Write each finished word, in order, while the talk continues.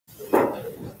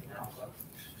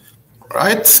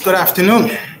Right, good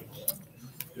afternoon.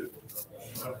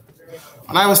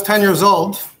 When I was 10 years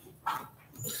old,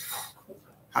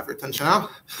 have your attention now.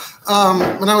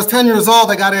 When I was 10 years old,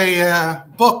 I got a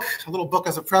little book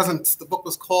as a present. The book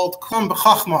was called Kum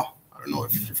B'Chachma. I don't know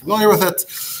if you're familiar with it.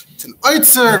 It's an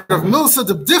Oitzer of Milsa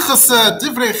de B'dichase,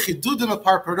 Divrei Chidudim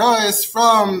Aparparois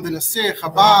from the Nesei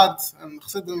Chabad and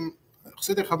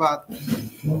Chassidic Chabad.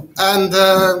 And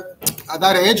at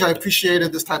that age, I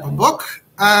appreciated this type of book.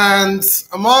 And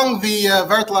among the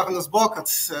Vertelach in this book,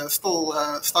 that's still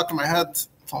stuck in my head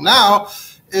until now,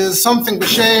 is something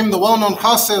b'shem the well-known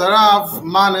Chassid Rav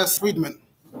Manes Friedman.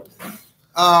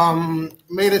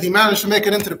 He managed to make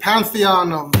it into the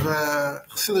pantheon of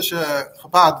Chassidic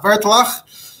Chabad Vertelach.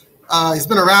 He's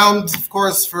been around, of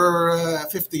course, for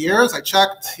 50 years. I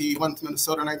checked. He went to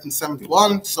Minnesota in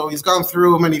 1971. So he's gone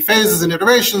through many phases and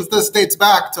iterations. This dates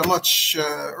back to a much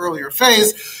earlier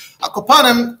phase.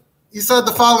 Akopanim, he said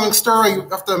the following story. You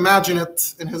have to imagine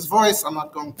it in his voice. I'm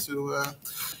not going to.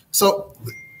 So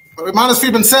Manes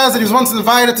Friedman says that he was once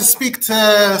invited to speak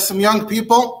to some young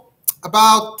people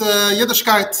about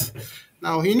Yiddishkeit.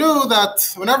 Now, he knew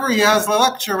that whenever he has a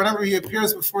lecture, whenever he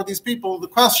appears before these people, the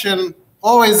question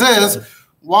always is,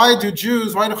 why do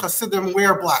Chassidim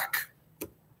wear black?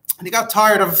 And he got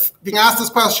tired of being asked this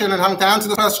question and having to answer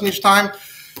the question each time.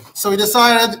 So he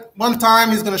decided one time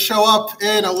he's going to show up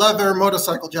in a leather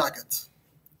motorcycle jacket.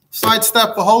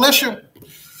 Sidestep the whole issue.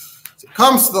 So he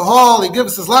comes to the hall, he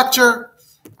gives his lecture,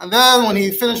 and then when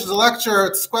he finishes the lecture,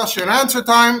 it's question and answer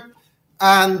time.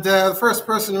 And the first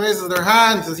person raises their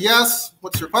hand, he says, yes,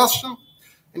 what's your question?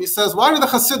 And he says, why do the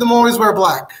Chassidim always wear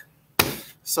black?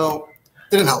 So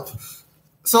didn't help.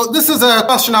 So this is a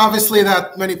question, obviously,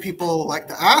 that many people like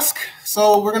to ask.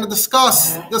 So we're going to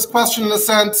discuss this question in a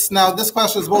sense. Now, this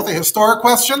question is both a historic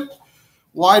question.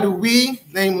 Why do we,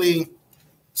 namely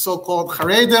so-called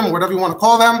Charedim, whatever you want to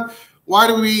call them, why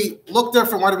do we look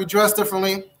different? Why do we dress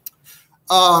differently?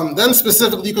 Then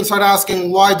specifically, you can start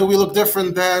asking, why do we look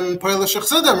different than Polish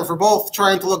Chassidim? If we're both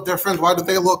trying to look different, why do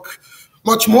they look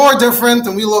much more different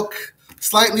and we look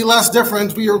slightly less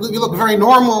different? We look very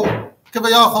normal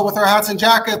with our hats and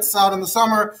jackets out in the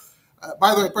summer.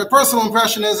 By the way, my personal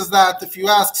impression is that if you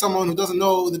ask someone who doesn't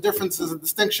know the differences and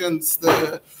distinctions,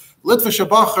 the Litvish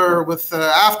Bacher with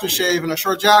aftershave and a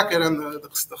short jacket, and the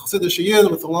Chassidic Jews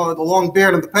with the long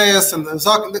beard and the payas and the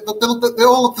zak, they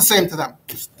all look the same to them.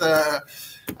 Just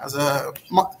as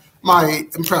my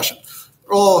impression,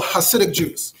 they're all Chassidic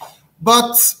Jews,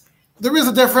 but there is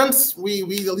a difference. We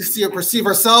at least perceive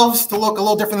ourselves to look a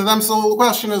little different than them. So the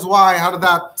question is why? How did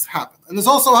that happen? And there's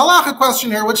also a halachic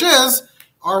question here, which is,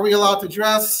 are we allowed to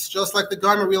dress just like the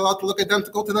garment? Are we allowed to look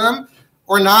identical to them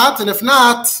or not? And if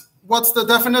not, what's the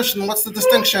definition? What's the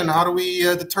distinction? How do we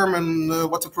determine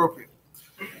what's appropriate?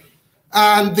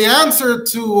 And the answer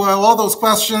to all those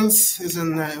questions is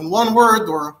in one word,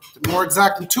 or more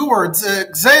exact in two words,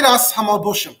 Gzeiras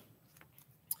HaMalbushim.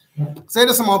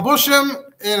 Gzeiras HaMalbushim,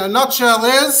 in a nutshell,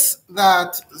 is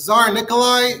that Tsar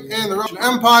Nikolai in the Russian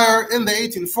Empire in the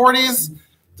 1840s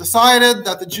decided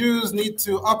that the Jews need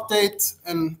to update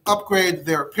and upgrade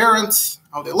their appearance,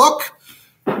 how they look,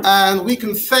 and we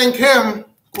can thank him,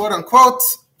 quote unquote,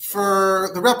 for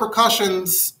the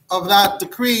repercussions of that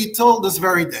decree till this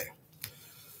very day.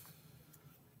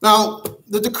 Now,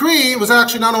 the decree was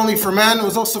actually not only for men, it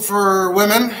was also for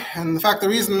women. And in fact, the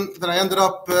reason that I ended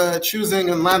up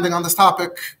choosing and landing on this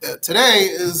topic today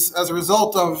is as a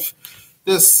result of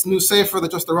this new sefer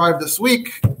that just arrived this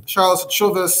week, Charles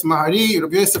Chuvas Mahari,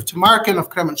 Rabbi Yosef Tumarkin of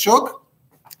Kremenchuk.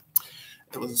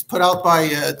 It was put out by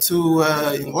two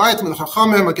young light, Min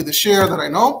Chachamim, a Keddishir that I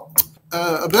know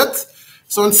a bit.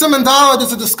 So in Siman Daled,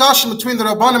 there's a discussion between the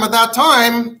Rabbanim at that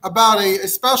time about a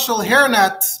special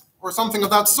hairnet or something of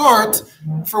that sort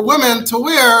for women to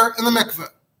wear in the mikveh,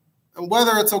 and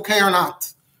whether it's okay or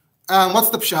not. And what's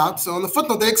the pshat? So in the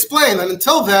footnote, they explain that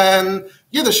until then,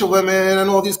 Yiddish women in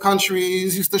all these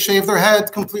countries used to shave their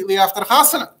head completely after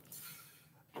chasana.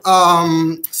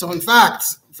 So in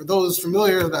fact, for those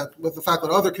familiar with the fact that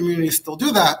other communities still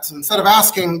do that, instead of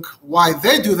asking why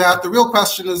they do that, the real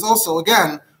question is also,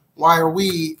 again, why are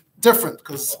we different?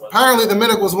 Because apparently the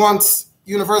minhag was once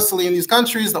universally in these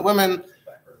countries that women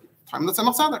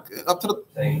up to the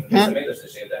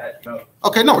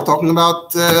Okay, no, we're talking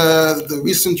about the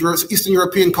Eastern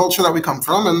European culture that we come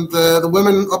from, and the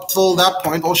women up till that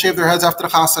point all shave their heads after the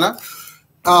chasana,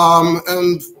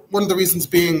 and one of the reasons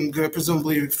being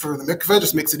presumably for the mikveh,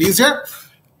 just makes it easier.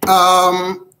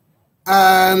 And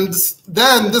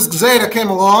then this gzeira came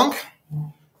along,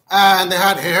 and they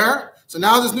had hair. So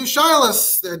now there's new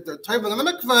shilas. They're tabling in the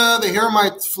mikveh. The hair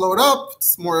might float up.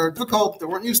 It's more difficult. They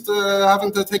weren't used to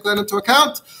having to take that into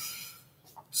account.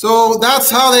 So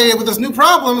that's how with this new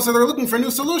problem, so they're looking for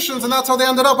new solutions, and that's how they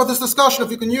ended up with this discussion.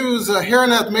 If you can use a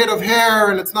hairnet made of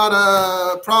hair, and it's not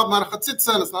a problem, not a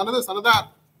chatzitza, and it's not a this, not a that.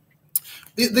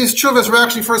 These tshuvas were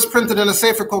actually first printed in a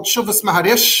sefer called Tshuvas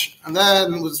Maharish, and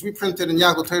then was reprinted in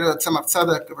Yad L'Torah Tzemach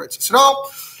Tzedek of Eretz Yisrael,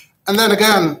 and then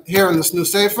again here in this new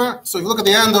sefer. So if you look at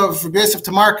the end of Rabbi Yosef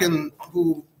Tamarkin,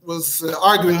 who was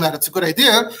arguing that it's a good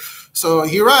idea, so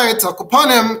he writes, Al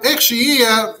Kopanim, Eich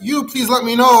She'iyeh, you please let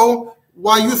me know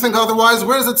why you think otherwise.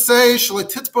 Where does it say, Shalei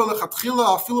Titpa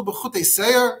Lechatchila Afilu B'chutei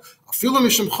Seir, Afilu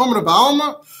Mishum Chumra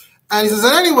Ba'alma? And he says,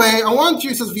 and anyway, I want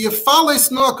you, he says, the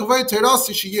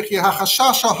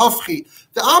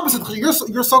opposite,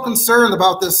 you're so concerned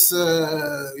about this,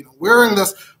 wearing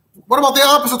this. What about the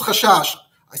opposite chashash?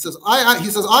 He says, I asked,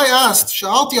 I asked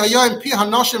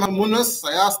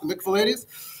the mikveh ladies,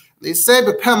 they say,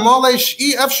 they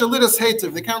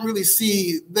can't really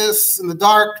see this in the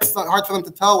dark. It's not hard for them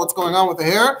to tell what's going on with the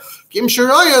hair.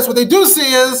 What they do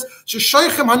see is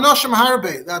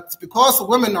that because the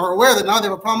women are aware that now they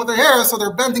have a problem with their hair, so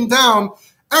they're bending down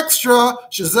extra.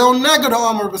 You're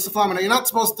not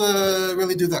supposed to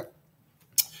really do that.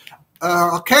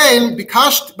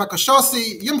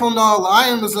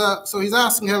 So he's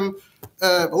asking him,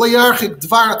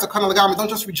 don't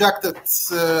just reject it,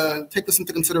 take this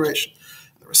into consideration.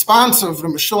 The response of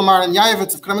Rabbi Shulmar and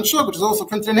Yavitz of Kremen Shuk, which is also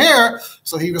printed in here,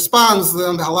 so he responds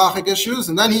on the halachic issues,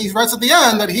 and then he writes at the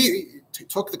end that he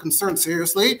took the concern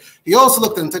seriously. He also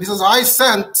looked into it. He says, I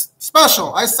sent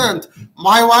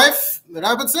my wife, the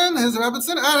Rebbetzin, his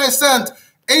Rebbetzin, and I sent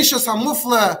Eishas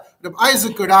HaMufle, Reb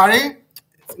Isaac Gurari.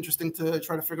 Interesting to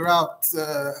try to figure out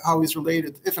how he's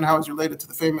related, if and how he's related to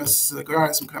the famous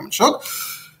Geraris from Kremen Shuk.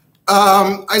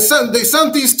 They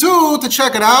sent these two to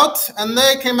check it out, and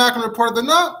they came back and reported that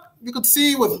no, you could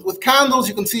see with candles,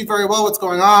 you can see very well what's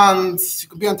going on. You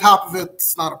can be on top of it;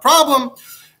 it's not a problem.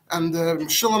 And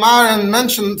Shulam Aaron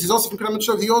mentioned, he's also from Kremen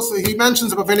Shuk. He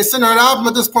mentions about Venesinner and Abim.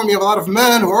 At this point, we have a lot of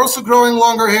men who are also growing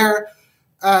longer hair,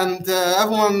 and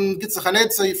everyone gets a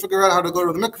chanetza. You figure out how to go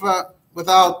to the mikveh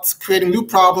without creating new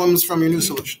problems from your new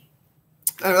solution.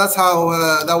 And that's how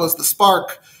that was the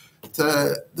spark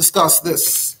to discuss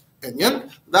this opinion.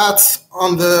 That's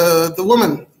on the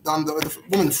woman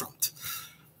front.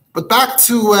 But back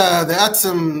to the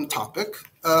etzem topic.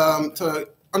 To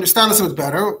understand this a bit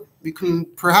better, we can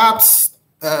perhaps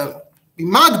be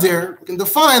magdir. We can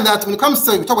define that when it comes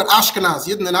to, we talk about Ashkenaz,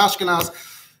 Yidden and Ashkenaz,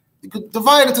 you could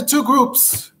divide it into two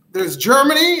groups. There's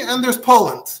Germany and there's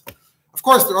Poland. Of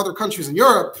course, there are other countries in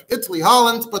Europe, Italy,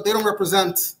 Holland, but they don't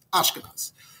represent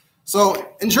Ashkenaz. So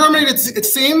in Germany, it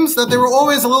seems that they were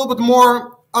always a little bit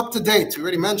more up to date. We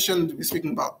already mentioned, we're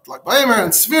speaking about like Baimer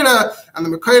and Svira and the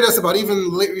Mercedes, about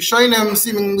even late Rishonim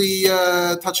seemingly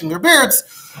touching their beards.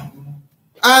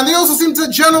 And they also seem to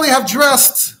generally have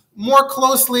dressed more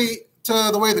closely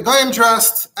to the way the Goyim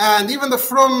dressed. And even the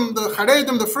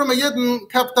Charedim, the Frum Yidden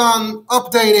kept on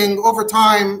updating over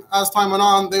time. As time went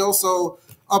on, they also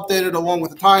updated along with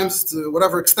the times to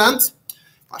whatever extent.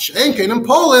 In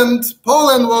Poland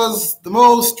was the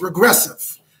most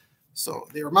regressive. So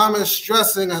they were mamish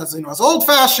dressing as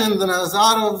old-fashioned and as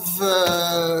out of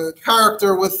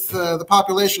character with the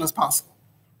population as possible.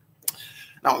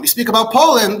 Now, when we speak about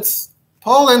Poland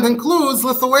includes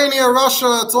Lithuania,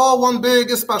 Russia. It's all one big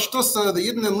ispashtusa. The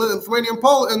Yidden in Lithuania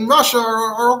and Russia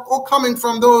are all coming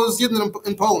from those Yidden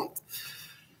in Poland.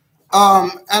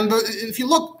 And if you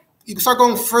look, you can start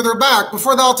going further back.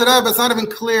 Before the Alter Rebbe, it's not even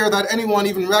clear that anyone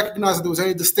even recognized that there was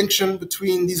any distinction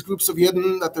between these groups of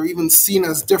Yidden, that they're even seen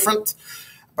as different.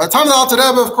 By the time of the Alter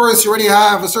Rebbe, of course, you already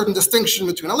have a certain distinction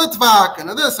between a Litvak and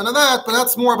a this and a that, but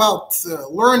that's more about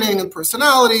learning and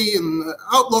personality and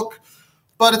outlook.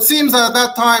 But it seems that at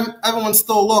that time, everyone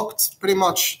still looked pretty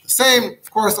much the same.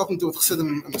 Of course, nothing to do with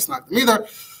Chassidim and Misnagdim either.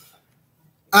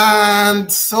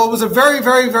 And so it was a very,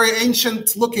 very, very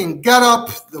ancient-looking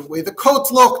get-up, the way the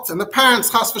coat looked, and the pants,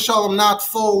 chas v'shalom, not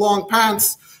full, long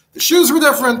pants. The shoes were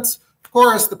different. Of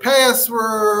course, the payas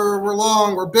were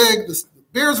long, were big. The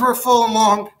beards were full and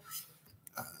long.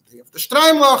 The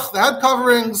streimlach, the head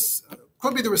coverings,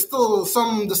 could be there were still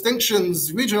some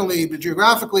distinctions regionally, but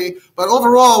geographically, but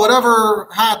overall, whatever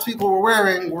hats people were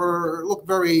wearing looked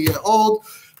very old.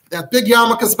 They had big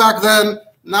yarmulkes back then.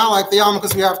 Now, like the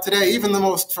yarmulkes we have today, even the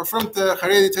most verfrumte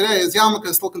Haredi today, is yarmulke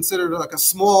is still considered like a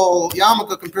small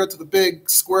yarmulke compared to the big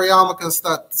square yarmulkes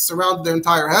that surrounded their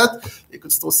entire head. You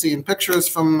could still see in pictures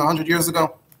from 100 years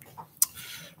ago.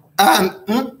 And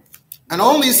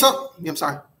only so. I'm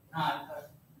sorry.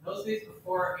 Those days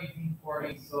before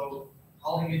 1840, so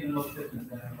all the Yidden look different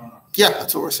than everyone else. Yeah,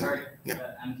 that's what we're saying. Right. Yeah.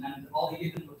 And all the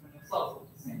Yidden within themselves look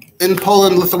the same. In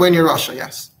Poland, Lithuania, Russia,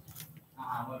 yes.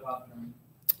 What about Germany?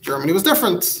 Germany was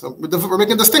different. So we're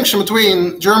making a distinction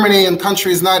between Germany and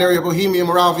countries in that area, Bohemia,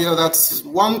 Moravia. That's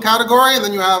one category, and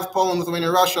then you have Poland,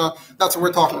 Lithuania, Russia. That's what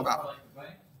we're talking about.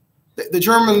 The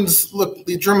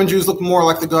German Jews look more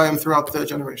like the Goyim throughout the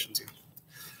generations.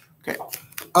 Okay.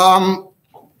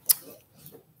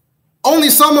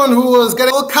 Only someone who was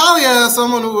getting a little kalia,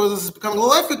 someone who was becoming a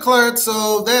little life declared,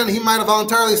 so then he might have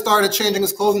voluntarily started changing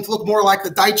his clothing to look more like the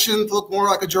Deutschen, to look more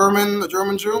like a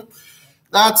German Jew.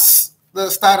 That's the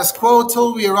status quo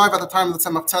till we arrive at the time of the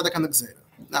Tzemach Tzedek and the Gzeira.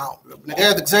 Now,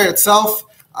 the Gzeira itself,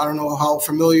 I don't know how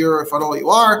familiar, if at all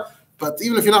you are, but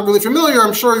even if you're not really familiar,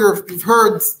 I'm sure you've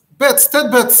heard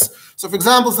tidbits. So, for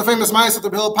example, it's the famous Ma'aseh of the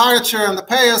Bill Paracher and the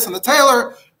Payas and the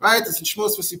tailor, right? It's in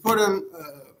Shmos V'Sipurim,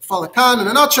 Falakan. In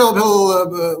a nutshell,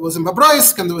 Bill was in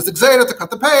Babraisk, and there was the Gzeira to cut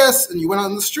the Payas, and you went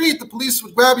on the street, the police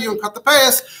would grab you and cut the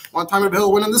Payas. One time,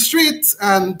 Bill went on the street,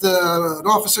 and an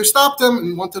officer stopped him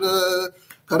and wanted to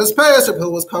cut his Payas.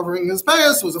 Bill was covering his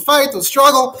Payas. It was a fight, it was a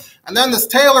struggle, and then this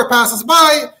tailor passes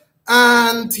by,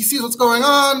 and he sees what's going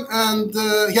on, and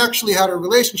he actually had a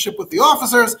relationship with the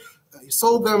officers. He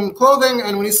sold them clothing,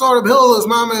 and when he saw Reb Hill is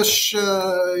mamish,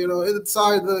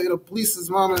 inside the police is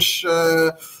mamish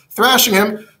thrashing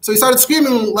him, so he started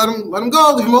screaming, "Let him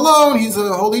go, leave him alone. He's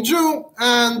a holy Jew."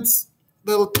 And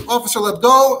the officer let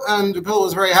go, and Reb Hill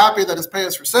was very happy that his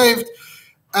payas were saved.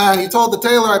 And he told the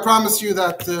tailor, "I promise you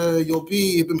that you'll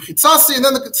be b'mchitzasi." And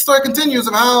then the story continues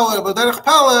of how b'derech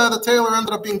pala the tailor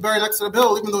ended up being buried next to Reb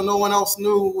Hill, even though no one else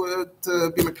knew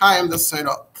to be mekayim this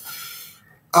seirah.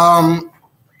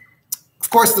 Of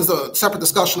course, there's a separate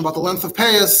discussion about the length of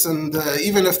payas, and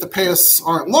even if the payas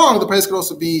aren't long, the payas could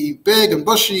also be big and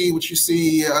bushy, which you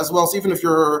see as well. So even if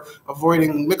you're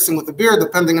avoiding mixing with the beard,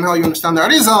 depending on how you understand the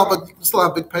Arizal, but you still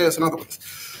have big payas in other ways.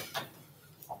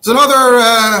 There's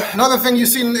another thing you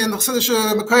see in the Chassidic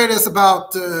Jews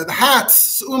about the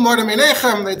hats. The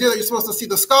idea that you're supposed to see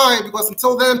the sky, because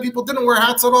until then people didn't wear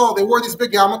hats at all. They wore these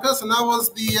big yarmulkes, and that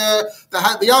was the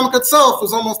hat. The yarmulke itself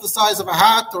was almost the size of a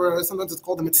hat, or sometimes it's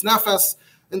called a mitznefes.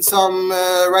 In some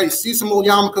right, you see some old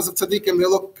yarmulkes of tzaddikim. They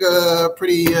look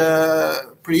pretty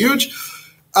huge,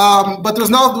 but there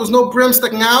was no brim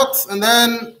sticking out, and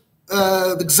then.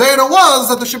 The Gzeira was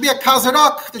that there should be a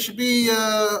kazerak, there should be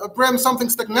a brim, something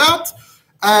sticking out,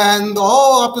 and the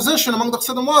whole opposition among the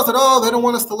Chassidim was that, they don't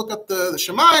want us to look at the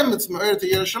Shemaim, it's Me'er to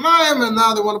Yer Shemaim, and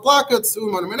now they want to block it, so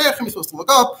you're supposed to look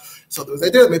up. So there was the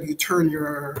idea that maybe you turn you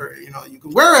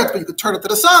can wear it, but you could turn it to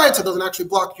the side so it doesn't actually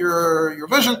block your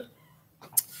vision.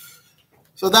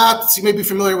 So that you may be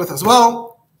familiar with as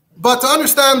well. But to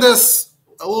understand this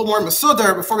a little more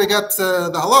masudar before we get to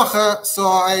the halacha, so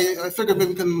I figured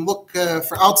maybe we can look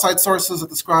for outside sources that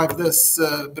describe this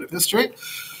bit of history.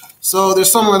 So there's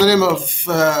someone by the name of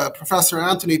Professor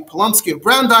Anthony Polonsky of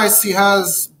Brandeis. He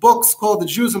has books called The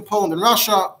Jews in Poland and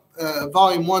Russia.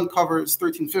 Volume 1 covers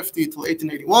 1350 till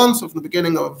 1881, so from the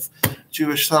beginning of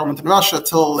Jewish settlement in Russia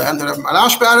till the end of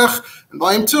Marash Berech. And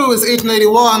Volume 2 is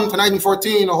 1881 to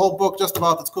 1914, a whole book just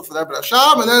about the Tkuf of Eber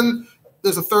Hasham, and then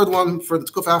there's a third one for the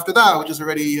Tkuf after that, which is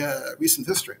already recent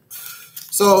history.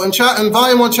 So in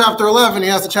Volume 1, Chapter 11, he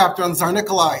has a chapter on Tsar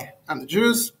Nikolai and the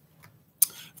Jews.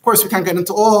 Of course, we can't get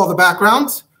into all the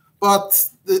backgrounds, but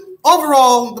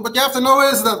overall, what you have to know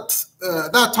is that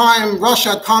at that time, Russia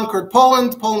had conquered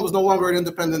Poland. Poland was no longer an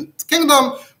independent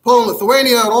kingdom. Poland,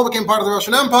 Lithuania, it all became part of the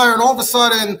Russian Empire, and all of a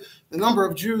sudden, the number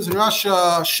of Jews in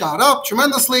Russia shot up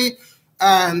tremendously.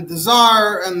 And the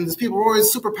Tsar and his people were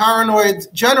always super paranoid,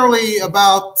 generally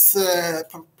about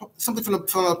something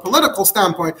from a political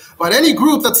standpoint. But any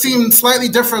group that seemed slightly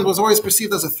different was always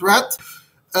perceived as a threat.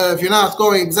 If you're not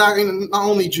going exactly, not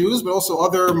only Jews, but also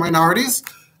other minorities.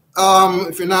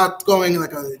 If you're not going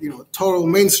like a total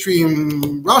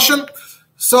mainstream Russian.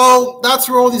 So that's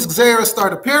where all these gzeiras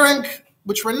start appearing,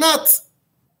 which were not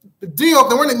the deal.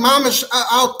 They weren't mamish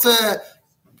out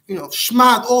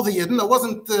shmad all the Yidden. That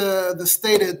wasn't the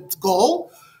stated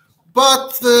goal.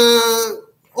 But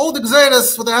all the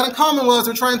Gzeiras, what they had in common was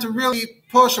they're trying to really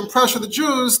push and pressure the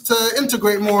Jews to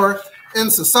integrate more in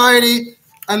society.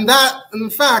 And that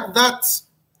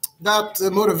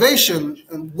motivation,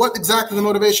 and what exactly the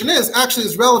motivation is, actually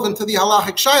is relevant to the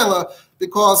halachic shaila,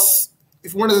 because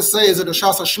if we wanted to say, is it a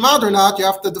shasa shmad or not, you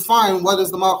have to define what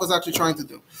is the Malchus actually trying to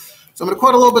do. So I'm going to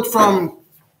quote a little bit from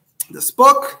this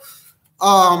book.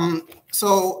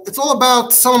 So it's all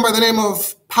about someone by the name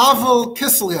of Pavel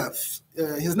Kiselyev.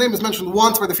 His name is mentioned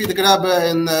once by the Frierdiker Rebbe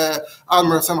in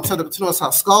Admar Tzemach Tzedek B'Tnuas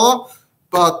HaSkala,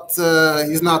 but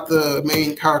he's not the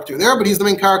main character there, but he's the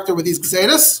main character with these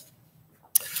Gzeiras.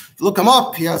 Look him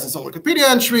up. He has his own Wikipedia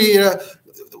entry. The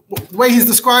way he's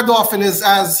described often is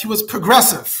as he was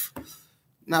progressive.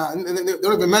 Now, they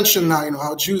don't even mention now,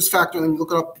 how Jews factor in.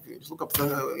 Look it up. You just look up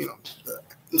the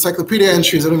encyclopedia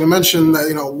entries. They don't even mention,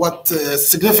 what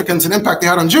significance and impact they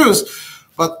had on Jews.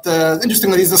 But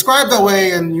interesting that he's described that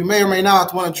way, and you may or may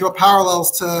not want to draw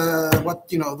parallels to what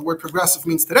the word progressive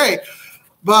means today.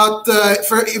 But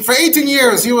for 18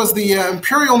 years, he was the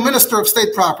imperial minister of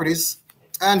state properties,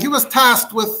 and he was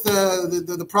tasked with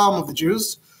the problem of the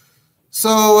Jews. So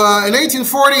in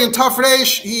 1840, in Taf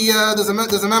Reish,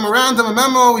 there's a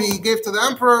memo he gave to the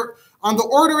emperor on the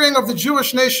ordering of the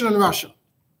Jewish nation in Russia.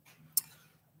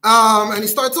 And he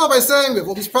starts off by saying we have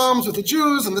all these problems with the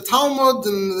Jews and the Talmud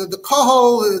and the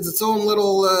Kolel is its own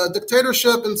little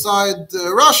dictatorship inside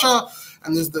Russia,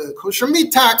 and there's the kosher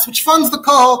meat tax which funds the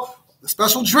Kolel. The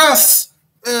special dress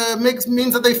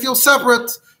means that they feel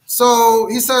separate. So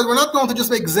he said we're not going to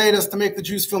just make Zedas to make the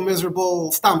Jews feel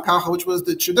miserable, stam kacha, which was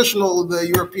the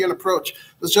European approach.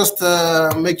 It was just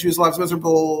to make Jews' lives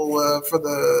miserable for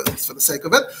the sake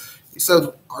of it. He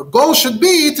said our goal should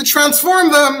be to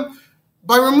transform them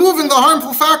by removing the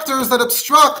harmful factors that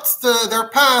obstruct their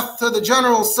path to the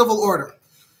general civil order.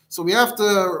 So we have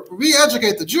to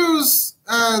re-educate the Jews,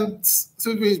 and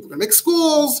so we make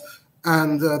schools,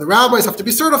 and the rabbis have to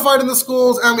be certified in the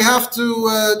schools, and we have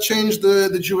to change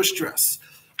the Jewish dress.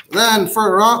 Then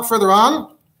further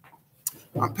on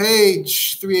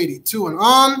page 382 and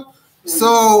on,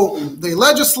 so they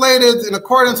legislated in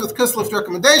accordance with Kislev's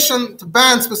recommendation to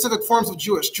ban specific forms of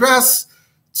Jewish dress,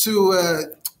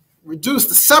 to reduce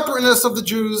the separateness of the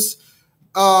Jews,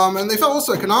 and they felt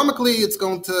also economically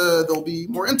they'll be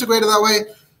more integrated that way.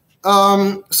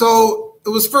 So it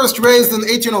was first raised in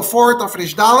 1804,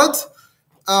 Tafresh Dalet.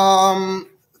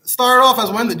 Started off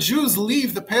as when the Jews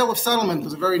leave the Pale of Settlement. It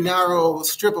was a very narrow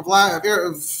strip of land,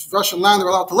 of Russian land they're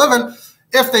allowed to live in.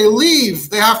 If they leave,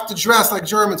 they have to dress like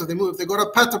Germans. If they move, if they go to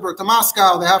Petersburg, to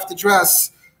Moscow, they have to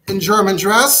dress in German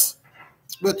dress,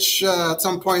 which at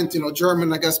some point,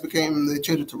 German, I guess, they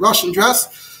changed it to Russian dress.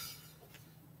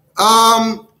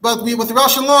 But with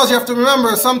Russian laws, you have to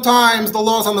remember, sometimes the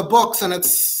law's on the books and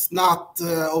it's not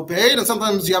obeyed, and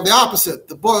sometimes you have the opposite.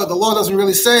 The law doesn't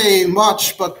really say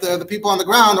much, but the people on the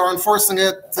ground are enforcing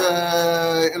it,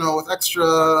 with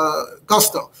extra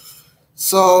gusto.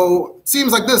 So it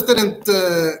seems like this didn't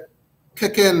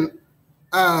kick in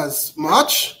as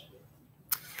much.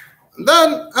 And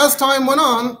then, as time went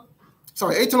on,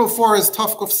 1804 is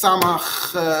Tafkuf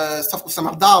Samach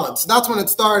Dalet. So that's when it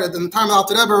started. In the time of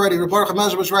Alter Rebbe already, Rabbi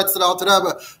Mezhebush writes to the Alter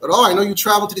Rebbe, but I know you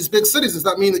traveled to these big cities. Does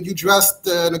that mean that you dressed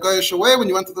in a Goyish way when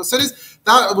you went to those cities?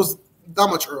 That was that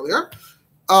much earlier.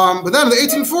 But then in the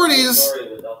 1840s,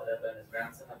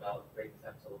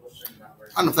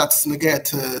 I don't know if that's negate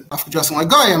to dressing like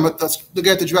Goyim, but that's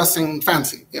negate to dressing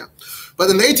fancy. Yeah. But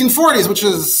in the 1840s, which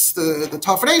is the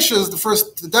Taf Reishis, the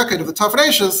first decade of the Taf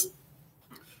Reishis,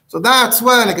 so that's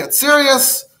when it gets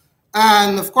serious,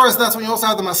 and of course that's when you also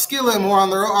have the Maskilim, who are on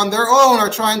their own are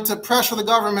trying to pressure the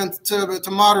government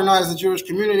to modernize the Jewish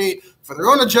community for their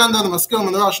own agenda. The Maskilim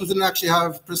and the Russians didn't actually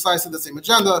have precisely the same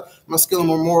agenda. The Maskilim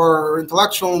were more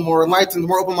intellectual, more enlightened,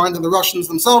 more open-minded than the Russians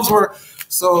themselves were,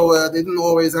 so they didn't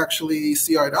always actually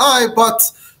see eye to eye.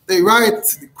 But they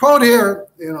quote here,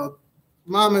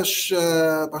 Mamish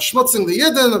bashmutzing the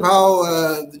Yidden of how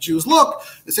the Jews look.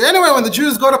 They say, anyway, when the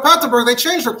Jews go to Petersburg, they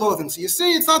change their clothing. So you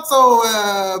see, it's not so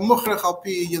muchrech al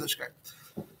pi Yiddishkeit.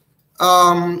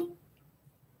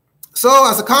 So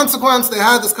as a consequence, they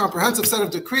had this comprehensive set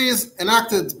of decrees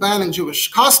enacted banning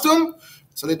Jewish costume.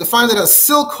 So they defined it as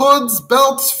silk hoods,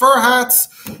 belts, fur hats,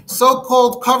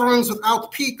 so-called coverings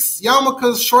without peaks,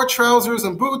 yarmulkes, short trousers,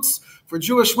 and boots. For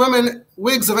Jewish women,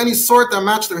 wigs of any sort that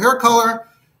match their hair color.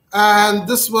 And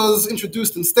this was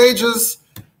introduced in stages.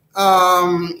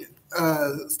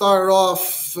 Started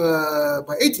off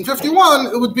by 1851.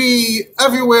 It would be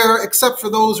everywhere except for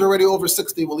those who are already over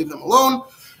 60. We'll leave them alone.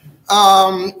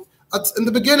 In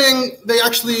the beginning, there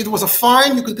was a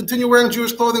fine. You could continue wearing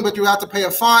Jewish clothing, but you had to pay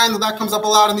a fine. That comes up a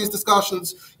lot in these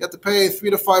discussions. You have to pay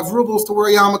 3 to 5 rubles to wear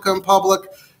yarmulke in public.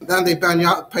 Then they banned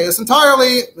payas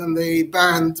entirely. Then they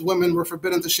banned women were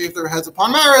forbidden to shave their heads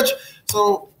upon marriage.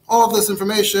 So all of this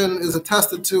information is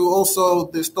attested to.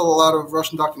 Also, there's still a lot of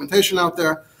Russian documentation out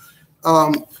there.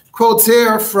 Quotes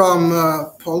here from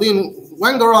Pauline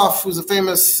Wengeroff, who's a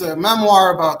famous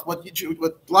memoir about what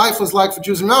life was like for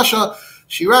Jews in Russia.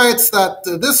 She writes that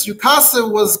this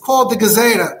Yukasa was called the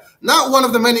Gezerah, not one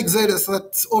of the many Gezeras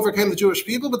that overcame the Jewish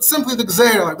people, but simply the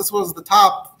Gezerah. Like this was the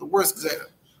worst Gezerah.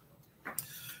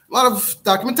 A lot of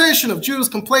documentation of Jews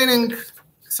complaining,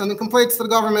 sending complaints to the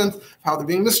government, how they're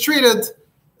being mistreated,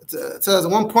 it says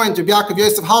at one point, Rabbi Yaakov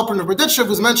Yosef Halpern of Berditchev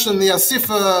was mentioned in the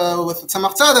Asifa with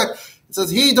Tzemach Tzedek. It says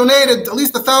he donated at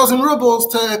least 1,000 rubles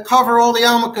to cover all the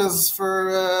yarmulkes for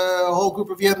a whole group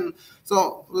of Yidden.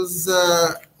 So it was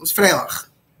Freilach.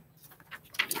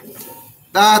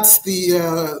 That's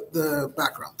the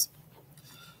background.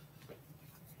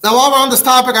 Now, while we're on this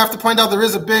topic, I have to point out there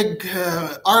is a big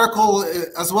article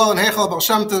as well in Heichal Baal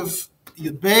Shem Tov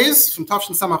Yud Beis from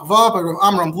Tafshin Samach Vav by Rav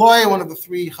Amram Bloy, one of the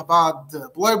three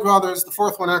Chabad Bloy brothers. The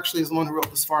fourth one actually is the one who wrote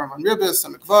the Sfarim on Ribbis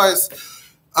and Mikvais.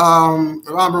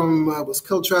 Rav Amram was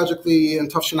killed tragically in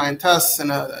Tafshin Ayin Tes in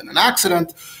an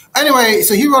accident. Anyway,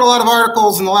 so he wrote a lot of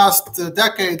articles in the last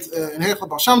decade in Heichal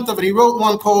Baal Shem Tov, and he wrote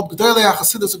one called G'dolei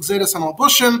HaChassidus U'Gzeiros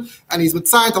HaMalbushim, and he's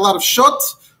mitzayint a lot of shut.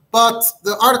 But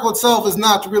the article itself is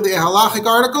not really a halachic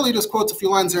article. He just quotes a few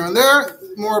lines here and there,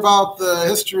 more about the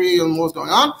history and what's going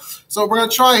on. So we're going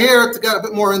to try here to get a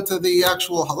bit more into the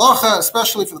actual halacha,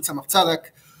 especially for the Tzemach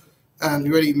Tzedek. And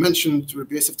we already mentioned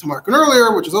Rabbi Yosef Tamarkin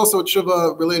earlier, which is also a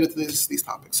tshuva related to these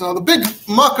topics. So the big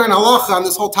makar and halacha on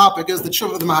this whole topic is the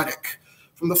tshuva of the Maharik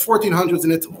from the 1400s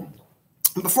in Italy.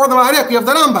 And before the Maharik, we have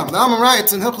the Rambam. The Rambam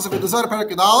writes in Hilchos of Yeduzar Perek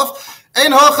Yud Aleph, so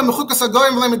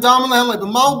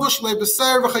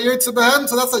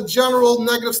that's a general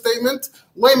negative statement.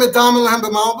 And this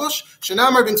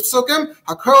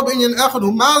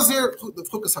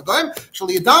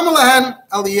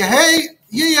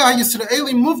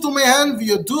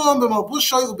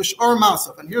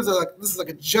is like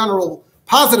a general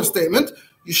positive statement.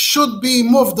 You should be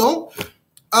muvdal.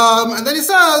 And then he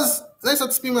says, and he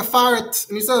says,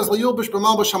 so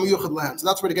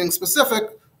that's where they're getting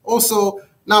specific. Also,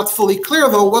 not fully clear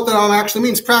though what that actually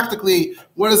means practically.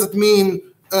 What does it mean?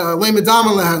 What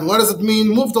does it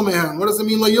mean? What does it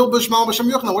mean?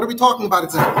 What are we talking about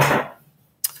exactly?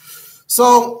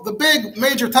 So the big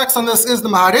major text on this is the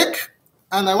Maharik,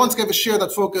 and I once gave a shiur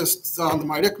that focused on the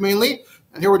Maharik mainly,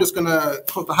 and here we're just going to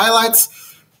quote the highlights.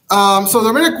 So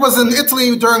the Maharik was in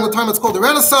Italy during the time it's called the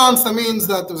Renaissance. That means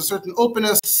that there's a certain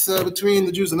openness between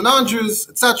the Jews and the non-Jews,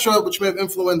 etc., which may have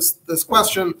influenced this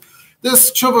question.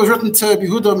 This tshuva was written to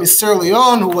Yehuda Mister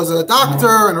Leon, who was a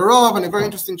doctor and a rav and a very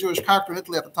interesting Jewish character in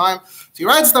Italy at the time. So he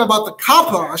writes them about the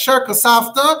kappa, asher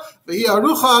kasafta, v'hi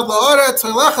arucha ad la'aretz,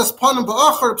 v'leches panim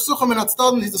ba'achar, psucha min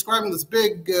hatzdadim. He's describing this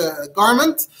big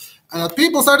garment, and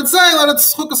people started saying that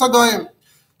it's chukas hagoyim.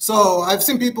 So I've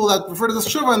seen people that refer to this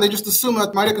tshuva and they just assume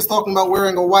that Maharik is talking about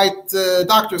wearing a white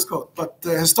doctor's coat. But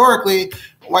historically,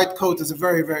 a white coat is a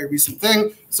very, very recent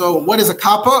thing. So what is a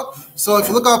kappa? So if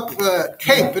you look up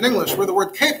cape in English, where the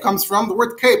word cape comes from, the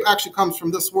word cape actually comes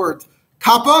from this word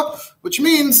kappa, which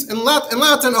means in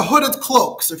Latin a hooded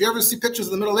cloak. So if you ever see pictures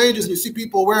of the Middle Ages and you see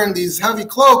people wearing these heavy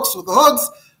cloaks with the hoods,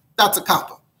 that's a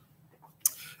kappa.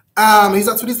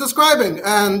 That's what he's describing.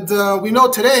 And we know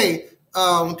today,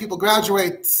 when people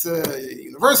graduate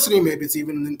university, maybe it's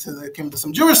even came to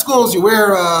some Jewish schools, you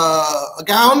wear a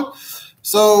gown.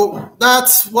 So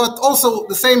that's what also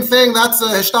the same thing, that's a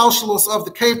hishtalshelus of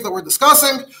the cape that we're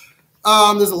discussing.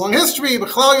 There's a long history, but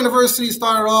Kolel University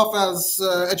started off as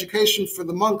education for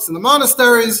the monks in the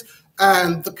monasteries,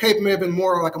 and the cape may have been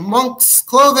more like a monk's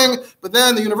clothing, but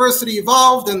then the university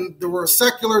evolved and there were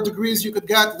secular degrees you could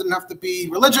get that didn't have to be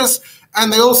religious,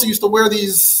 and they also used to wear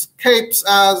these capes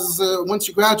as once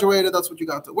you graduated, that's what you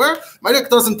got to wear. Maharik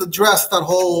doesn't address that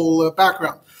whole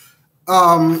background.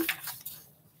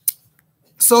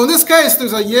 So in this case,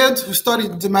 there's a Yid who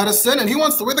studied medicine, and he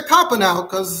wants to wear the kappa now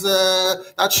because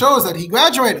that shows that he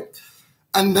graduated.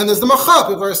 And then there's the machab.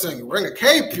 People are saying, you're wearing a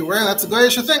cape, that's a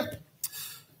goyish thing.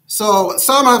 So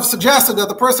some have suggested that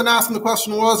the person asking the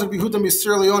question was Yehuda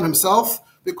Mister Leon himself,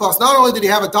 because not only did he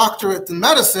have a doctorate in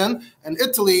medicine, and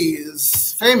Italy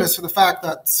is famous for the fact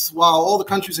that while all the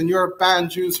countries in Europe banned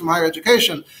Jews from higher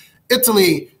education,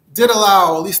 Italy did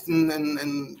allow, at least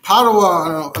in Padua,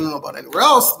 I don't know about anywhere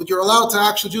else, but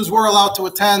Jews were allowed to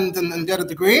attend and get a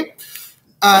degree.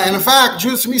 And in fact,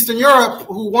 Jews from Eastern Europe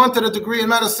who wanted a degree in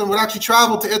medicine would actually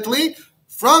travel to Italy.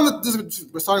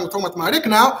 We're talking about Maharik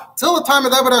now, till the time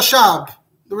of Ebed Hashab.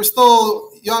 There were still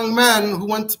young men who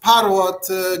went to Padua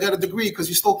to get a degree because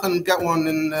you still couldn't get one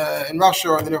in Russia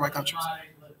or the nearby countries.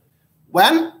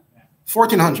 When?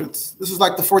 1400s. This is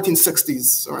like the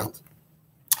 1460s around.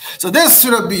 So this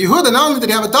should be Yehuda. Not only did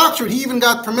he have a doctorate, he even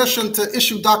got permission to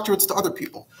issue doctorates to other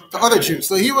people, to other Jews.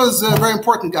 So he was a very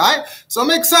important guy. So it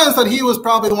makes sense that he was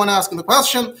probably the one asking the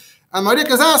question. And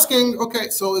Maharik is asking, okay,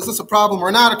 so is this a problem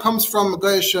or not? It comes from a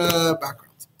Goyish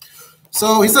background.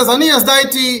 So he says, Ani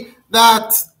daiti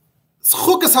that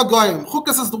chukas hagoyim.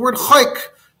 Chukas is the word chayk.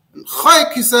 And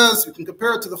chayk, he says, we can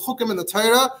compare it to the chukim in the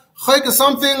Torah. Chayk is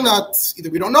something that either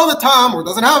we don't know the tam or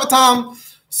doesn't have a tam.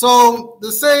 So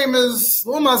the same is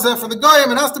Umazeh for the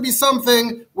Goyim. It has to be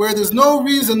something where there's no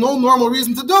reason, no normal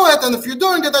reason to do it. And if you're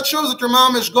doing it, that shows that your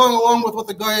mamish going along with what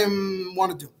the Goyim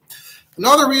want to do.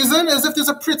 Another reason is if there's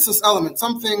a pritzis element,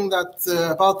 something that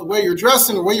about the way you're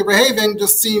dressing or the way you're behaving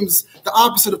just seems the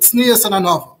opposite of tznius and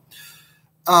anava.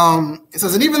 It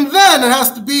says, and even then it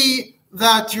has to be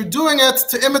that you're doing it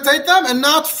to imitate them and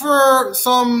not for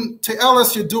some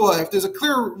te'elis yedua. If there's a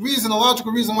clear reason, a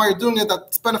logical reason why you're doing it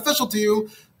that's beneficial to you,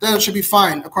 then it should be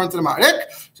fine, according to the Ma'arik.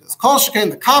 It's kol shekain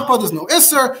the kappa, there's no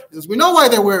isser, because we know why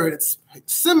they wear it. It's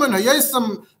siman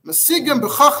hayesam masigim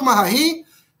b'chachma hahi.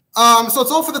 So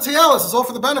it's all for the te'elis, it's all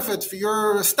for the benefit, for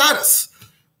your status.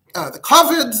 The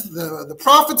Dovid, the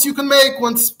profits you can make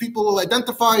once people will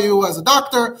identify you as a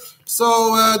doctor.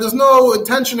 So there's no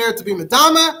intention here to be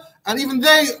medame. And even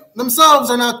they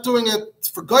themselves are not doing it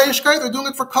for goyishkeit, they're doing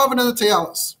it for covenant and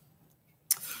te'elis.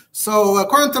 So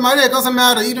according to Maria, it doesn't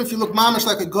matter, even if you look mamish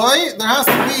like a goy, there has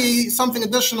to be something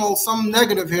additional, some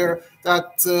negative here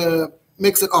that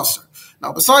makes it usher.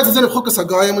 Now, besides the din of chukas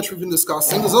hagoyim, which we've been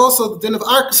discussing, there's also the din of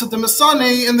arkas of the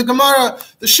Masani in the Gemara,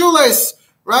 the shoelace,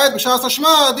 right? B'shas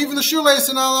hashmad, even the shoelace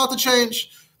is not allowed to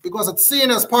change, because it's seen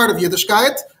as part of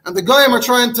Yiddishkeit, and the goyim are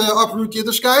trying to uproot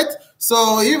Yiddishkeit.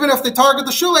 So even if they target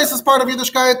the shoelace as part of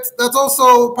Yiddishkeit, that's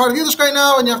also part of Yiddishkeit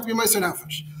now, and you have to be Meiser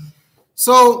Nefesh.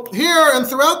 So here and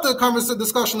throughout the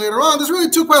discussion later on, there's really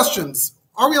two questions.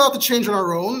 Are we allowed to change on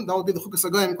our own? That would be the Chukas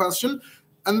HaGoyim question.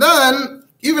 And then,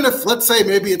 even if, let's say,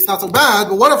 maybe it's not so bad,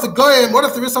 but what if the Goyim, what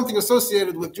if there is something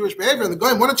associated with Jewish behavior, and the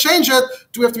Goyim want to change it,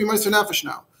 do we have to be Meiser Nefesh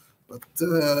now?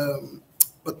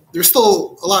 But there's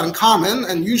still a lot in common,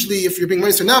 and usually if you're being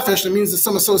Meiser Nefesh, it means there's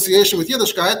some association with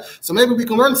Yiddishkeit, so maybe we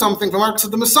can learn something from Arkas of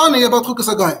the Masani about Chukas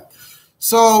HaGoyim.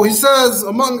 So he says,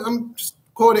 I'm just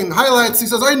quoting highlights, he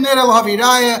says, that in the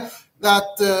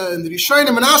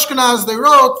Rishonim and Ashkenaz, they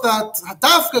wrote that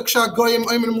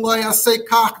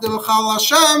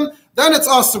then it's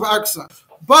us of Arsa.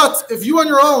 But if you on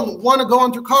your own want to go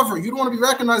undercover, you don't want to be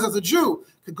recognized as a Jew,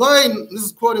 this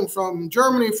is quoting from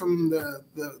Germany, from the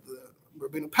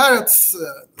Rabbi Peretz,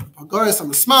 Hagoyis, and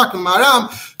the Smak, and Maram,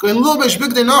 going Lubesh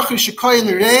Bigday Nachri Shikoyin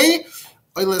Rei,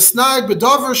 Oilesnag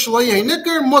Bedover Shaloye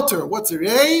Nicker Mutter. What's a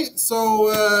Rei? So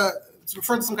it's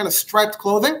referring to some kind of striped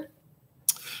clothing.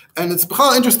 And it's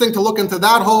interesting to look into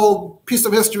that whole piece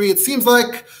of history. It seems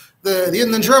like the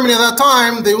Yidden in Germany at that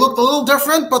time, they looked a little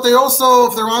different, but they also,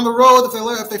 if they're on the road,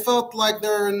 if they felt like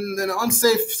they're in an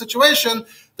unsafe situation,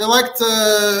 they like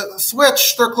to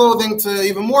switch their clothing to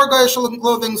even more goyish-looking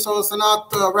clothing so as to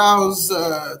not arouse,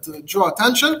 to draw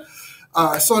attention.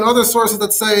 I saw in other sources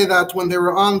that say that when they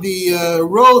were on the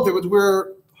road, they would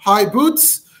wear high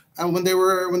boots, and when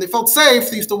they felt safe,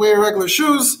 they used to wear regular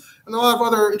shoes, and a lot of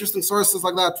other interesting sources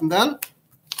like that from then.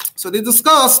 So they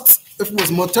discussed if it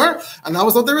was mutter, and that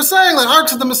was what they were saying. Like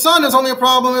Arks of the Masan is only a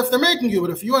problem if they're making you,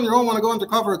 but if you on your own want to go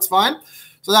undercover, it's fine.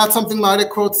 So that's something Marik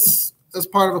quotes as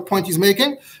part of a point he's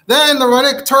making. Then the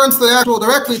Radik turns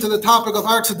directly to the topic of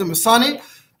Arks of the Masani,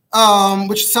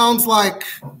 which sounds like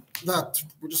that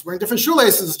we're just wearing different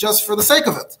shoelaces just for the sake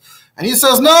of it. And he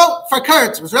says, no,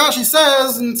 fakert. As Rashi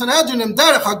says in Sanhedrin,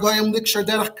 derech hagoyim likshar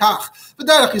derech kach.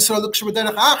 V'derech Yisrael likshar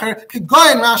derech acher.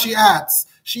 Kigoyin, Rashi adds,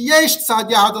 sheyesh tzad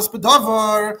yahadas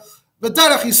bedavar.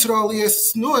 V'derech Yisrael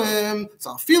yes snuim.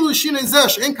 So afilu shinei zeh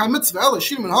she'en ka mitzvah ela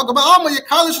shinim en haga ba'alma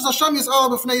yekalish as Hashem yis'ala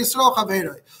b'fnei Yisrael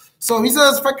chaverei. So he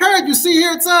says, fakert, you see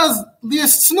here it says,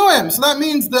 lies snuim. So that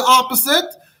means the opposite.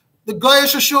 The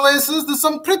goyish shoelaces, there's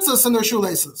some pritzes in their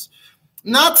shoelaces.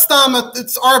 Not stam,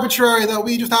 it's arbitrary that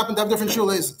we just happen to have different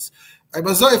shoelaces.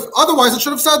 If otherwise, it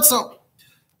should have said so.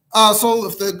 So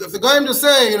if the guy just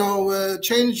say,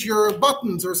 change your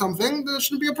buttons or something, there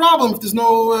shouldn't be a problem if there's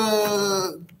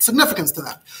no significance to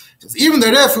that. Even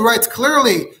the Ref, who writes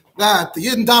clearly that the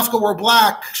Yidden Dafka wore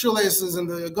black shoelaces and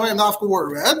the Goyim Dafka wore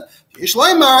red,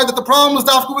 Yishleimar that the problem was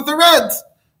Dafka with the red.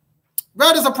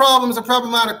 Red is a problem, it's a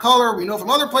problematic color. We know from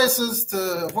other places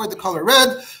to avoid the color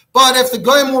red. But if the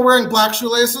Goyim were wearing black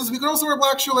shoelaces, we could also wear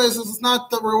black shoelaces. It's not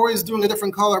that we're always doing a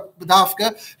different color,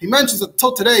 Badafka. He mentions that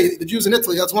till today, the Jews in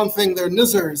Italy, that's one thing, their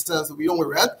Nizar says that we don't wear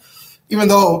red. Even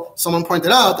though someone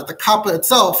pointed out that the kappa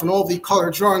itself and all the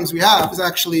color drawings we have is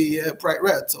actually bright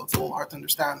red. So it's a little hard to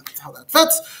understand how that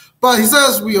fits. But he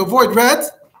says we avoid red.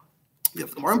 We have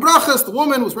the Gemara in Brachas, the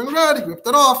woman was wearing red, he ripped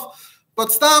it off.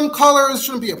 But stam colors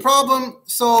shouldn't be a problem.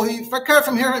 So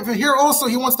from here also,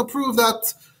 he wants to prove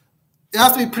that it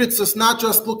has to be pritzis, not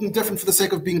just looking different for the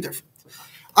sake of being different.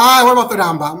 What about the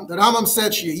Rambam? The Rambam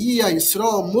said,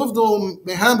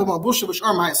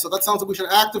 so that sounds like we should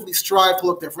actively strive to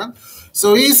look different.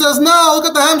 So he says, no, look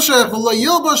at the Hemshech. He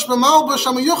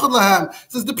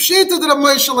says, the Pshita that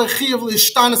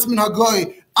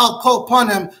I'll call upon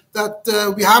him, that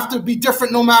we have to be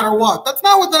different no matter what. That's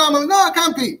not what the Rambam, no, it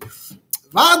can't be.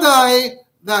 Vadai,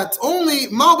 that only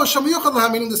Malbash Hamayuchad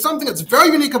Lahem, meaning there's something that's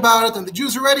very unique about it, and the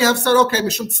Jews already have said, okay,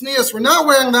 Mishum Tznius, we're not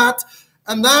wearing that.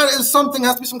 And that is something,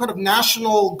 has to be some kind of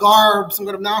national garb, some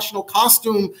kind of national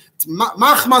costume. It's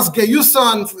machmas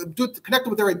geyusan,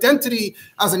 connected with their identity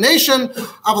as a nation.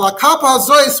 Aval hakapa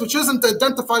hazois, which isn't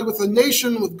identified with a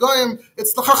nation, with goyim.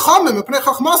 It's the chachamim, epnei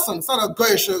chachmasan. It's not a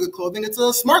goyish clothing, it's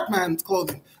a smart man's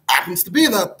clothing. Happens to be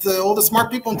that all the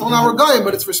smart people until now are goyim,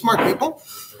 but it's for smart people.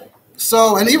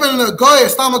 So, and even a goy, a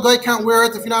stam goy can't wear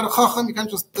it if you're not a chacham. You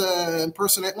can't just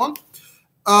impersonate one.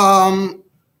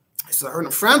 So I heard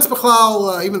in France,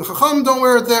 even the Chacham don't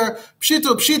wear it there.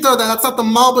 Pshita, that's not the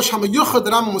Malbash Hamayuchad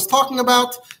that Rambam was talking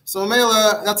about. So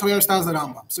Mela, that's how he understands the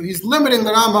Rambam. So he's limiting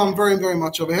the Rambam very, very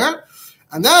much over here.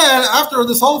 And then after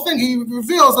this whole thing, he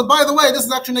reveals that, by the way, this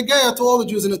is actually Negeya to all the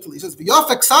Jews in Italy. He says,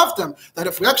 V'yafek savtem, that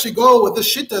if we actually go with this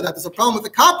shita, that there's a problem with the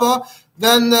kappa,